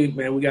hopefully,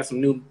 man, we got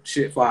some new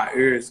shit for our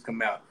ears to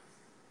come out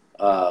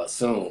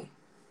soon.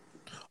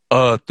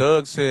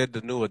 Thug said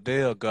the new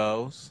Adele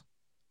goes.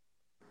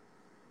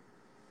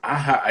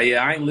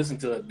 I ain't listened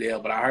to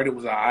Adele, but I heard it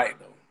was all right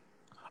though.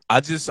 I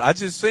just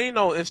seen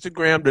on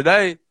Instagram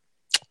today,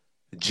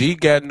 G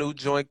got a new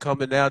joint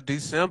coming out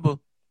December.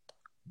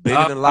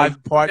 Bigger Than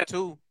Life Part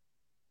 2.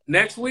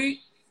 Next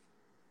week?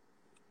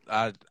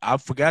 I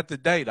forgot the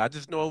date. I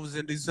just know it was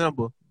in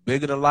December.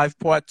 Bigger Than Life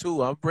Part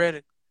 2. I'm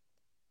ready.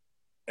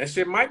 That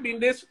shit might be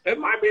this. It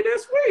might be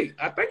this week.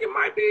 I think it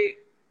might be.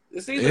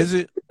 It's either Is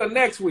it? Or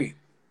next week.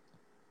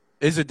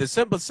 Is it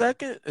December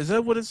 2nd? Is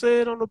that what it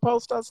said on the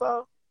post I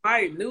saw?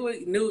 Right, new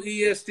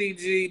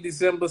ESTG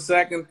December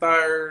 2nd,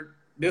 3rd.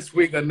 This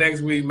week or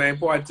next week, man.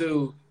 Part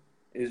 2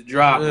 is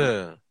dropping.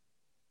 Yeah.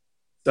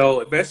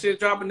 So if that shit's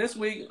dropping this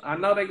week, I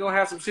know they're gonna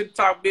have some shit to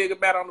talk big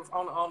about on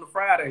the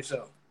Friday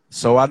show.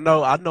 So I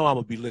know I'm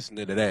gonna be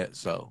listening to that.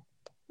 So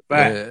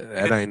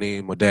that ain't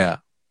even my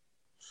doubt.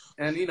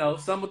 And you know,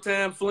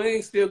 summertime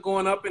fling still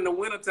going up in the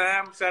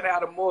wintertime. Shout out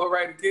to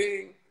Moray the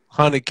King.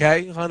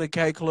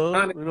 100K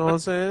club. You know what I'm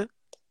saying?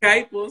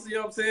 Caples, you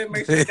know what I'm saying?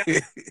 Make sure you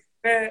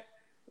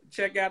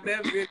check out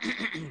that video.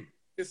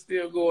 It's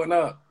still going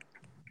up.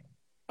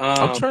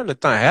 I'm trying to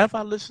think. Have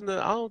I listened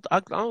to? I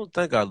don't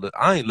think I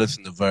ain't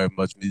listened to very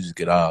much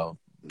music at all.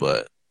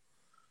 But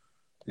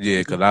yeah,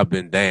 because I've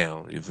been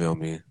down. You feel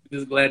me?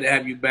 Just glad to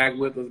have you back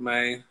with us,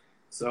 man.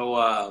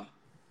 So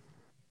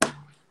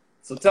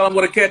tell them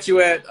where to catch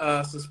you at,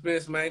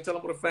 Suspense, man. Tell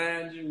them where to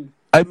find you.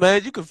 Hey,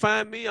 man, you can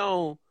find me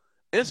on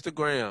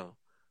Instagram.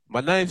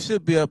 My name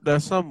should be up there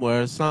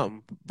somewhere or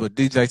something. But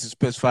DJ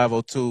Suspense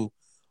 502.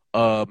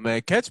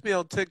 Man, catch me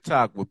on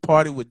TikTok with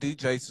Party with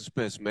DJ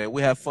Suspense, man.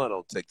 We have fun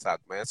on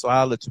TikTok, man. So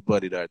I'll let your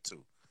buddy there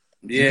too.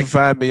 Yeah. You can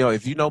find me on,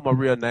 if you know my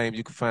real name,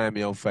 you can find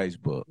me on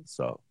Facebook.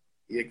 So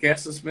yeah, catch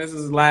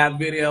Suspense's live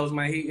videos,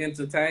 man. He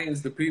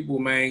entertains the people,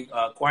 man,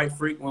 quite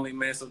frequently,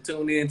 man. So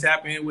tune in,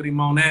 tap in with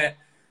him on that.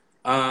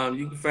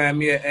 You can find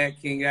me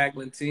at King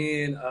Ackland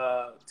 10.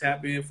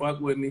 Tap in, fuck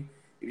with me.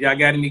 If y'all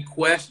got any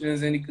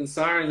questions, any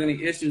concerns,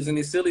 any issues,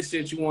 any silly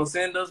shit you want to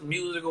send us,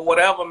 music or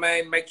whatever,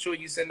 man, make sure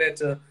you send that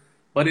to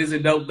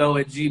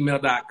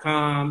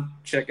butisitdopedoe@gmail.com.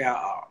 Check out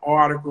our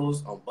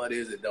articles on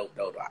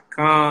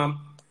butisitdopedoe.com.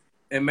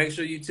 And make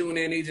sure you tune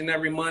in each and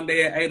every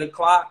Monday at 8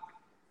 o'clock.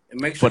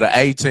 And make sure for the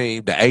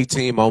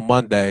A-team on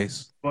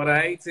Mondays. For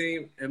the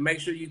A-team. And make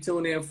sure you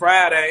tune in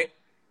Friday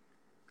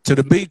to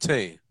the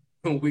B-team.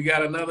 We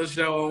got another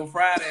show on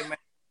Friday, man.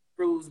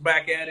 Crew's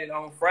back at it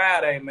on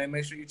Friday, man.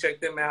 Make sure you check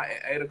them out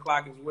at 8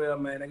 o'clock as well,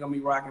 man. They're going to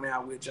be rocking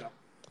out with y'all.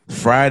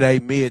 Friday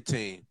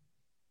mid-team.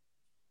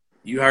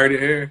 You heard it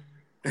here.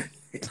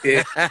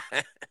 Yeah. All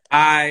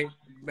right,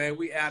 man.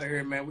 We out of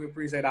here, man. We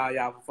appreciate all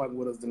y'all for fucking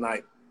with us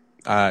tonight.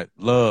 All right.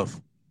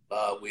 Love.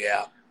 We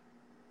out.